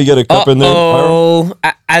 Let me get a cup in there. Oh,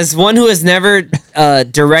 as one who has never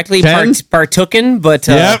directly Ken? partooken, but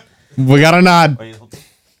Yep. We got a nod.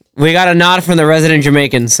 we got a nod from the resident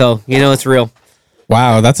Jamaican, so you know it's real.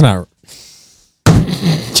 Wow, that's not.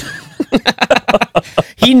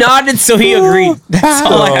 He nodded, so he agreed. That's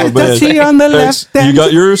all I Oh, have. man. see on the Thanks. left You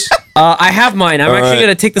got yours? I have mine. I'm All actually right.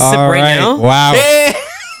 gonna take the sip All right now. Wow.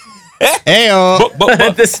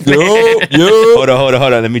 Heyo. This man. Yo. Hold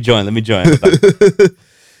on. Let me join.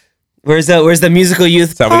 Where's the musical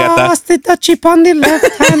youth? So we got that. the chip on the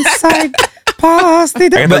left hand side. Pass the. I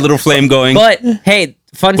got that little flame going. But hey,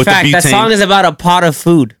 fun With the fact: that butane. song is about a pot of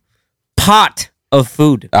food. Pot of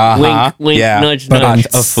food. Uh-huh. Wink, wink, Yeah. nudge, Pot nudge.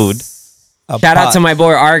 of food. Shout out to my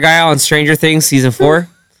boy Argyle on Stranger Things season 4.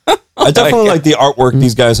 I definitely like the artwork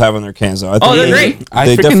these guys have on their cans, though. I think they're great.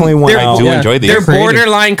 They definitely went they're- out. I do Yeah. enjoy these. They're creative.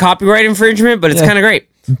 borderline copyright infringement, but it's kind of great.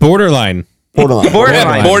 Borderline.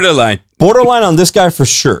 Borderline. Borderline. On this guy for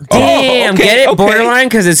sure. Damn, okay, get it? okay. Borderline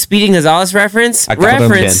because it's Speedy Gonzalez reference. I got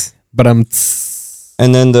them, Reference. But And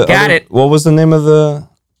then the Got other- it. What was the name of the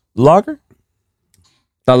lager?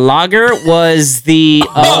 The lager was the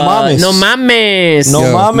mames. No mames. No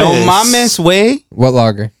Yo. mames. No mames way. what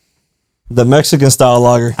lager? The Mexican style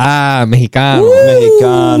lager. Ah, Mexicano.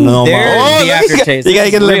 Mexicano. No There's mames. the aftertaste. You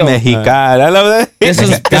gotta get a Real. little Mexican. I love that.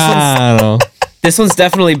 Mexicano. This one's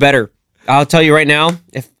definitely better. I'll tell you right now.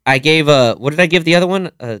 If I gave what did I give the other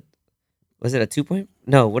one? Was it a 2 point?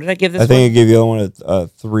 No, what did I give this I one? think I gave the other one a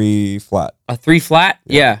 3 flat. A 3 flat?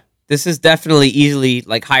 Yeah. This is definitely easily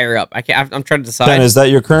like higher up. I'm trying to decide. Ken, is that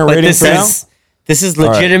your current but rating this for now? this is right.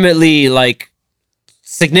 legitimately like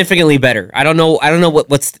significantly better. I don't know what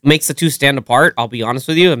makes the two stand apart. I'll be honest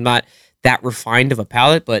with you. I'm not that refined of a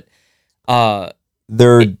palate, but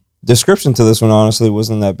Their description to this one honestly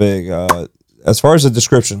wasn't that big. As far as the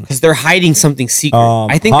description, because they're hiding something secret.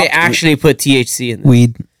 I think they actually put THC in there.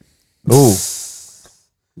 Weed. ooh,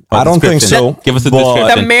 I don't think so. Give us a but- The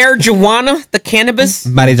description. marijuana, the cannabis.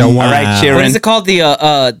 Marijuana. All right, What Sharon. is it called?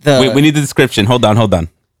 The We need the description. Hold on.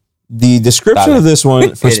 The description of this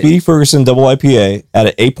one for Hit it. Speedy Ferguson Double IPA at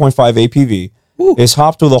an 8.5 APV is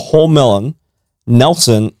hopped with a whole melon,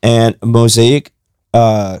 Nelson, and Mosaic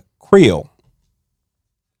Creole.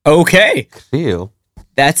 okay. Feel.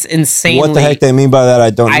 That's insanely. What the heck they mean by that, I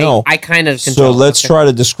don't know. I kind of can So tell. let's try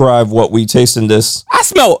to describe what we taste in this.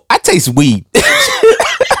 I taste weed.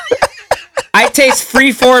 I taste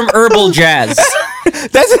freeform herbal jazz.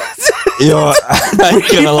 That's Yo, I'm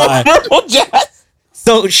not gonna lie. purple jazz.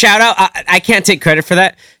 So shout out, I can't take credit for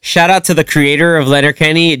that. Shout out to the creator of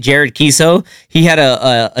Letterkenny, Jared Kiso. He had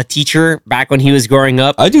a teacher back when he was growing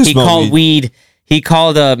up. I do He smell called weed. He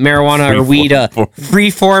called marijuana or weed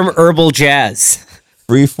freeform herbal jazz.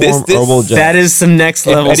 Freeform This- herbal jazz. That is some next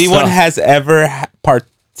If level anyone stuff. has ever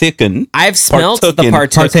partaken, I've smelt the Partooken.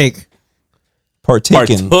 partook. Partake.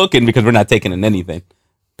 Partaken. partoken because we're not taking in anything.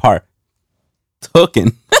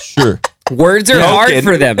 Partoken. Sure. Words are hard Token.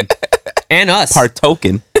 for them and us.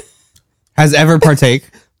 Partoken. Has ever partake.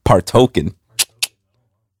 Partoken.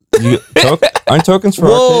 Aren't tokens for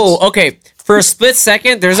Whoa, arcades? okay. For a split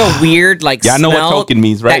second, there's a weird like Yeah, I know what smell token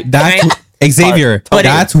means, right? that That's Xavier. But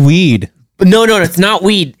that's weed. No, it's not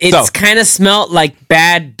weed. It's So- kind of smelled like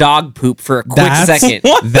bad dog poop for a quick second.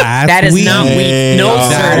 That is weed. not weed. No,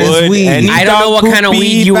 That sir. is weed. I don't know what kind of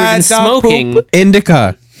weed you were smoking.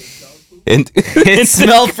 Indica. And It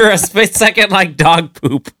smelled for a split second like dog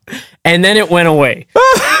poop, and then it went away.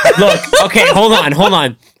 Look, okay, hold on.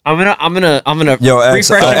 I'm gonna Yo, X,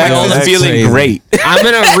 refresh my X X is is olfactory. feeling crazy. great. I'm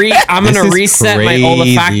This gonna is reset my crazy.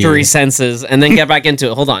 olfactory senses and then get back into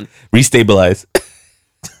it. Hold on, Restabilize.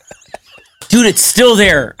 dude, it's still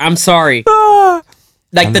there. I'm sorry.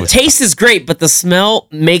 Like the taste is great, but the smell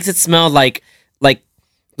makes it smell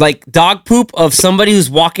like dog poop of somebody who's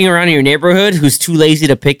walking around in your neighborhood who's too lazy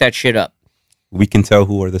to pick that shit up. We can tell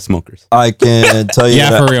who are the smokers. I can tell you Yeah,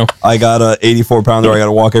 that for real. I got a 84 pounder. I got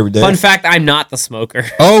to walk every day. Fun fact: I'm not the smoker.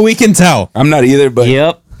 Oh, we can tell. I'm not either, but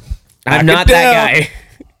Yep, I'm can not that guy.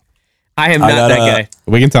 I am I not got that a- guy.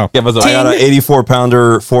 We can tell. give us I got an 84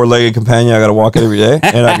 pounder 4-legged companion. I got to walk it every day,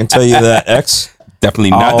 and I can tell you that X.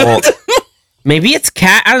 definitely I'll- not. Maybe it's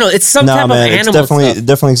cat. I don't know. It's some Nah, type man, of it's animal definitely stuff. it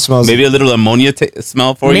definitely smells. Maybe a little ammonia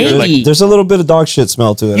smell for you. Maybe. Like, There's a little bit of dog shit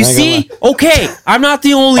smell to it. You I ain't gonna see? Okay, I'm not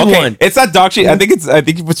the only okay, one. it's not dog shit. I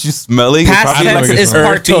think what you're smelling. Past probably tense like is an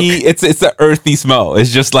partook. earthy. It's an earthy smell.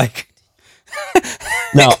 It's just like lie.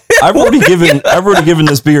 Now, I've already given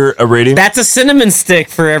this beer a rating. That's a cinnamon stick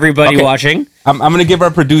for everybody Okay. watching. I'm gonna give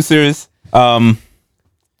our producers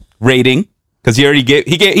rating because he already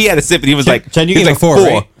he had a sip and he was like Chen, you he was gave like a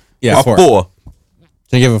 4, right? Yeah, a 4. 4.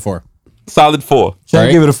 Can you give it a 4? Solid 4. Should I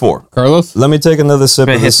Right. give it a 4? Carlos? Let me take another sip I'm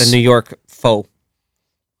of gonna hit this. the New York foe.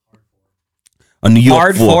 A New York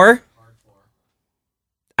Hard 4. 4.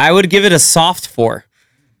 I would give it a soft 4.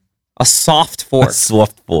 A soft 4.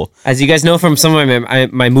 Soft 4. As you guys know from some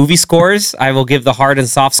of my movie scores, I will give the hard and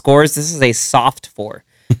soft scores. This is a soft 4.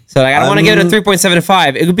 So I don't want to give it a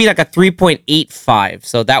 3.75. It would be like a 3.85.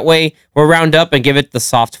 So that way we'll round up and give it the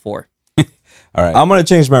soft 4. All right. I'm gonna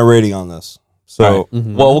change my rating on this. So All right.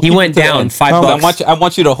 Well, we'll He keep went it to the down end. $5. I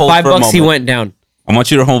want you to hold $5 for a moment. he went down. I want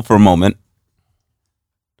you to hold for a moment.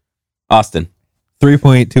 Austin,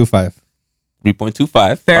 3.25.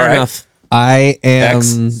 3.25. Fair All right. enough. I am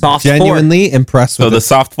X. Soft genuinely impressed So with the this.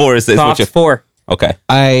 soft 4 is what Soft you 4. okay.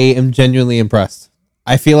 I am genuinely impressed.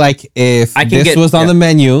 I feel like if I can this get- was on yeah. the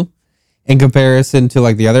menu in comparison to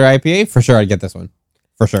like the other IPA, for sure I'd get this one.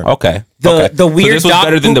 For sure. Okay. The okay. the weird so this was dog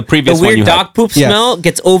better than the poop- previous the weird one you dog had. poop Yes. smell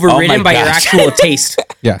gets overridden Oh my by your gosh. actual taste.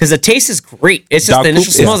 Yeah. Because the taste is great. It's just Dog the poop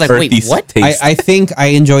initial smell is like, wait, earthy what? taste. I think I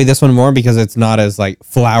enjoy this one more because it's not as like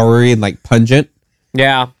flowery and like pungent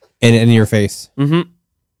Yeah. and in your face. Mm-hmm.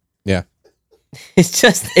 Yeah. It's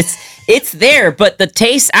just it's there, but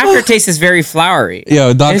the aftertaste is very flowery.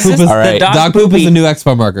 Yo, dog It's poop just is All right. the dog poop is poopy- the new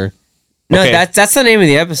expo marker. No, Okay. that's the name of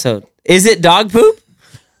the episode. Is it dog poop?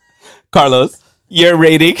 Carlos, your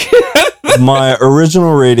rating. my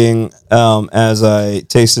original rating, as I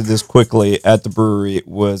tasted this quickly at the brewery,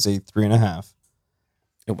 was a 3.5,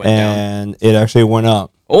 It went down. and it actually went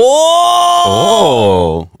up.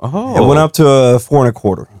 Oh, Oh. It went up to a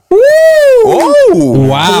 4.25. Oh.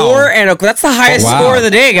 Wow. 4 that's the highest Wow. score of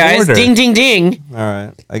the day, guys. Order. Ding, ding, ding. All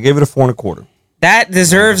right, I gave it a 4.25. That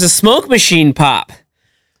deserves a smoke machine pop.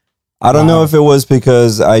 I don't know if it was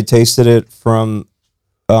because I tasted it from,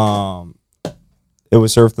 it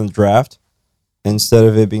was served in the draft instead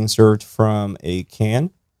of it being served from a can.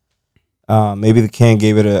 Maybe the can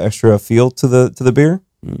gave it an extra feel to the beer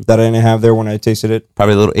that I didn't have there when I tasted it.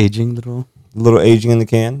 Probably a little aging, A little aging in the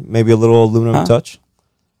can, maybe a little aluminum touch.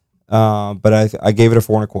 But I gave it a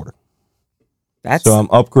 4.25. That's So I'm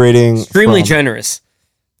upgrading extremely generous.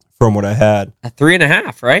 from what I had, A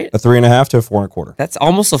 3.5, right? a 3.5 to a 4.25. That's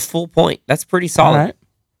almost a full point. That's pretty All solid.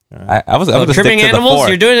 right. I was So going to stick trimming to the animals, 4.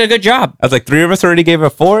 you're doing a good job. I was like, 3 of us already gave it a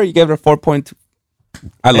 4. You gave it a 4.2.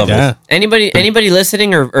 I love Yeah. this. Anybody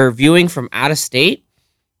listening or viewing from out of state,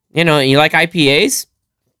 you like IPAs,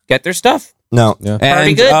 get their stuff. No, Yeah. Pretty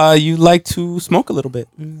And good. you like to smoke a little bit.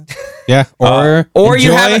 Yeah. Or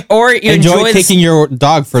you enjoy enjoy taking your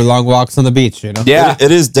dog for long walks on the beach, you know? Yeah.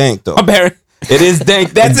 it is dank though. I'm Barry. It is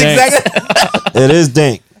dank. That's Dank. exactly. It is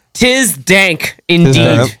dank. Tis dank indeed.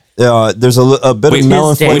 dank. Yeah, there's a bit Wait, of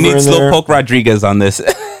melon it's dank. We flavor need in there. Slowpoke Rodriguez on this.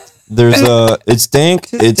 There's it's dank.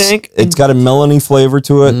 dank. It's got a melony flavor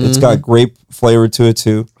to it. It's got grape flavor to it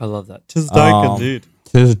too. I love that. Tis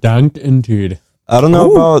Tis dank indeed. I don't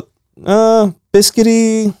know about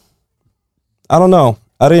biscuity. I don't know.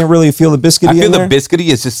 I didn't really feel the biscuity I feel in the there. biscuity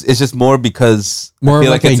is just more because More I of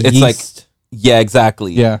feel like a it's like yeast. yeah,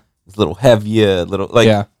 exactly. Yeah. It's a little heavier, a little like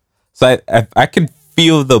Yeah. So I can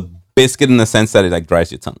feel the biscuit in the sense that it like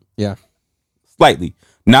dries your tongue Yeah. slightly,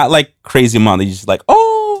 not like crazy amount. That you just like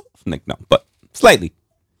like no, but slightly.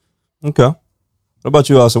 Okay. What about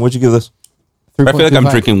you, Austin? What'd you give this? I feel like I'm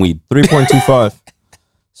drinking weed. 3.25.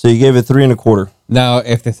 So you gave it 3 1/4. Now,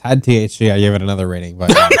 if this had THC, I give it another rating.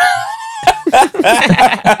 But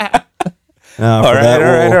All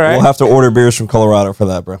right. We'll have to order beers from Colorado for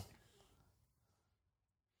that, bro.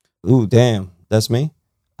 Ooh, damn. That's me?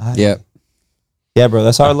 yeah, Yeah, bro.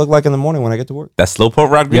 That's how I look like in the morning when I get to work. That's Slowpoke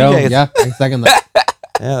Rodriguez. yeah, I second that.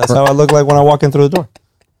 Yeah, that's how I look like when I walk in through the door.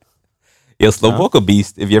 Yo, Slowpoke a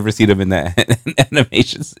beast. If you ever seen him in that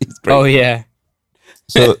animation, he's great. Oh yeah.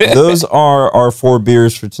 So those are our 4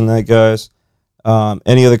 beers for tonight, guys.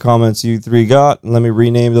 Any other comments you 3 got? Let me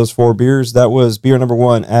rename those 4 beers. That was beer number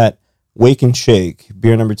 1 at Wake and Shake.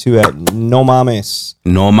 Beer number 2 at No Mames.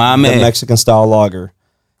 No The mames. Mexican style lager.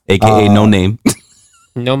 AKA no name.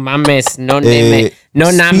 No mames, no name,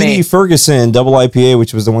 no Speedy name. Ferguson double IPA,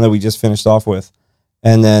 which was the one that we just finished off with.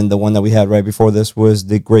 And then the one that we had right before this was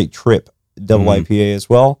the Great Trip double IPA as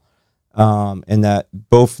well. And that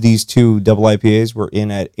both these 2 double IPAs were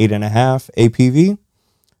in at 8.5 APV.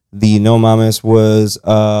 The No Mames was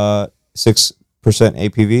 6%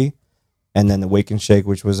 APV. And then the Wake and Shake,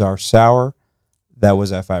 which was our sour, that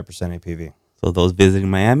was at 5% APV. So those visiting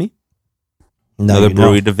Miami, Now another you know.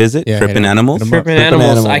 brewery to visit. Yeah, Tripping hit 'em. Animals. Hit 'em Tripping Tripping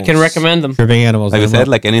animals. I animals. can recommend them. Tripping animals. Like I hit 'em said, up.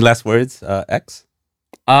 like any last words, X?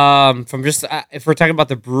 From just if we're talking about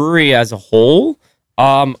the brewery as a whole,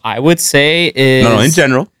 I would say is No, in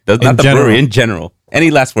general. That's not the general. brewery, in general. Any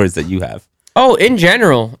last words that you have? Oh, in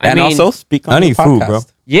general. I And mean, also speak on I the need food, podcast. bro.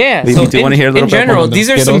 yeah. We do wanna hear a little in bit general, more about these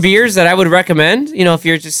the are some Skittles. beers that I would recommend. You know, if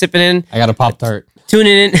you're just sipping in, I got a Pop-Tart.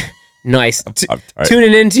 tuning in, nice, Pop-Tart.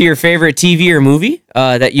 tuning into your favorite TV or movie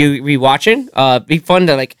that you be watching. Be fun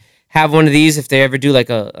to like have one of these if they ever do like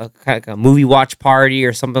a kind of like a movie watch party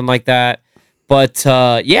or something like that. But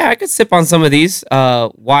yeah, I could sip on some of these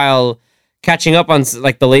while catching up on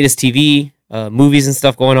like the latest TV movies and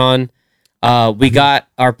stuff going on. We got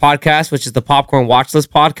our podcast, which is the Popcorn Watchlist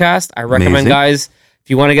podcast. I recommend, Amazing. guys, if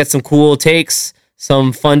you want to get some cool takes,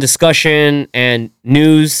 some fun discussion, and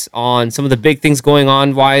news on some of the big things going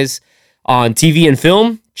on TV and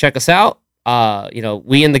film, check us out.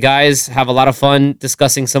 We and the guys have a lot of fun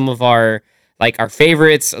discussing some of our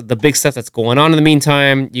favorites, the big stuff that's going on in the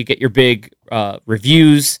meantime. You get your big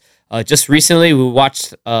reviews. Just recently, we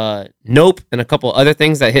watched Nope and a couple other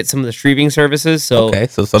things that hit some of the streaming services. So Okay,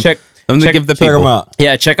 so something to check- give the Check them people. out.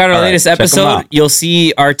 yeah, check out our All right, latest check 'em episode. out. You'll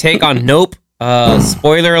see our take on Nope.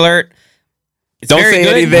 Spoiler alert. It's Don't very say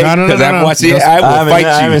good. anything No, no, no, because no, I'm no. watching it. Just- I will I fight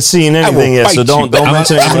haven't you. seen I will anything yet, fight so you. don't I'm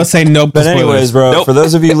mention gonna anything. say nope. But to spoilers. anyways, bro, Nope. for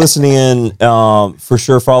those of you listening in, for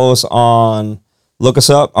sure follow us look us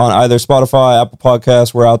up on either Spotify, Apple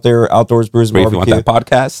Podcasts. We're out there, Outdoors Brews and Wait, if you want Barbecue. that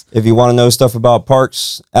podcast, If you want to know stuff about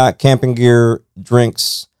parks, camping gear,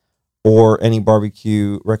 drinks, or any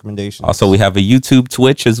barbecue recommendations. also we have a YouTube,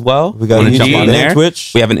 Twitch as well. we got Wanna YouTube jump on and there.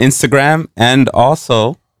 Twitch. We have an Instagram, and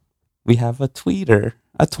also we have a Twitter.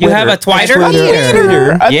 A Twitter. You have a Twitter?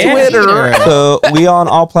 A Yeah. Twitter. So we on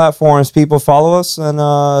all platforms. People follow us and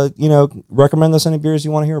recommend us any beers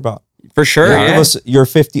you want to hear about. For sure. Give Yeah. us your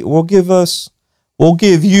 50. We'll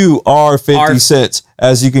give you our 50 cents.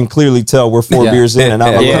 As you can clearly tell, we're 4 Yeah. beers in, and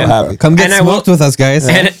I'm a Yeah. little happy. Come get And I smoked with us, guys.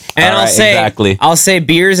 And All I'll right, say exactly. I'll say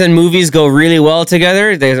beers and movies go really well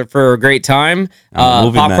together. They're for a great time.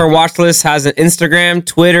 movie Popcorn man. Watchlist has an Instagram,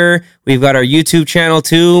 Twitter. We've got our YouTube channel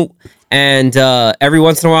too. And every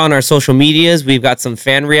once in a while on our social medias, we've got some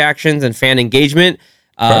fan reactions and fan engagement.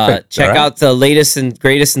 Perfect. Check All right. out the latest and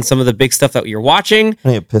greatest and some of the big stuff that you're watching. I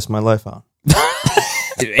need to piss my life out.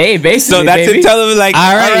 Hey, basically, So that's baby. it. Tell them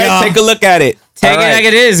all right, y'all. take a look at it. Take All it right. like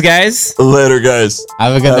it is, guys. Later, guys.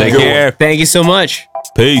 Have a good Take night. care. Thank you so much.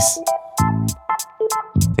 Peace.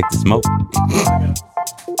 Take the smoke.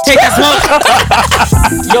 Take that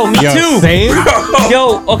smoke. Yo, me too. Same.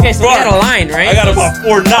 Yo, okay, so we got a line, right? about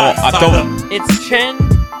 4 knots. It's Chen,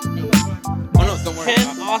 Oh, no, don't worry.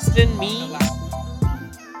 Austin, me,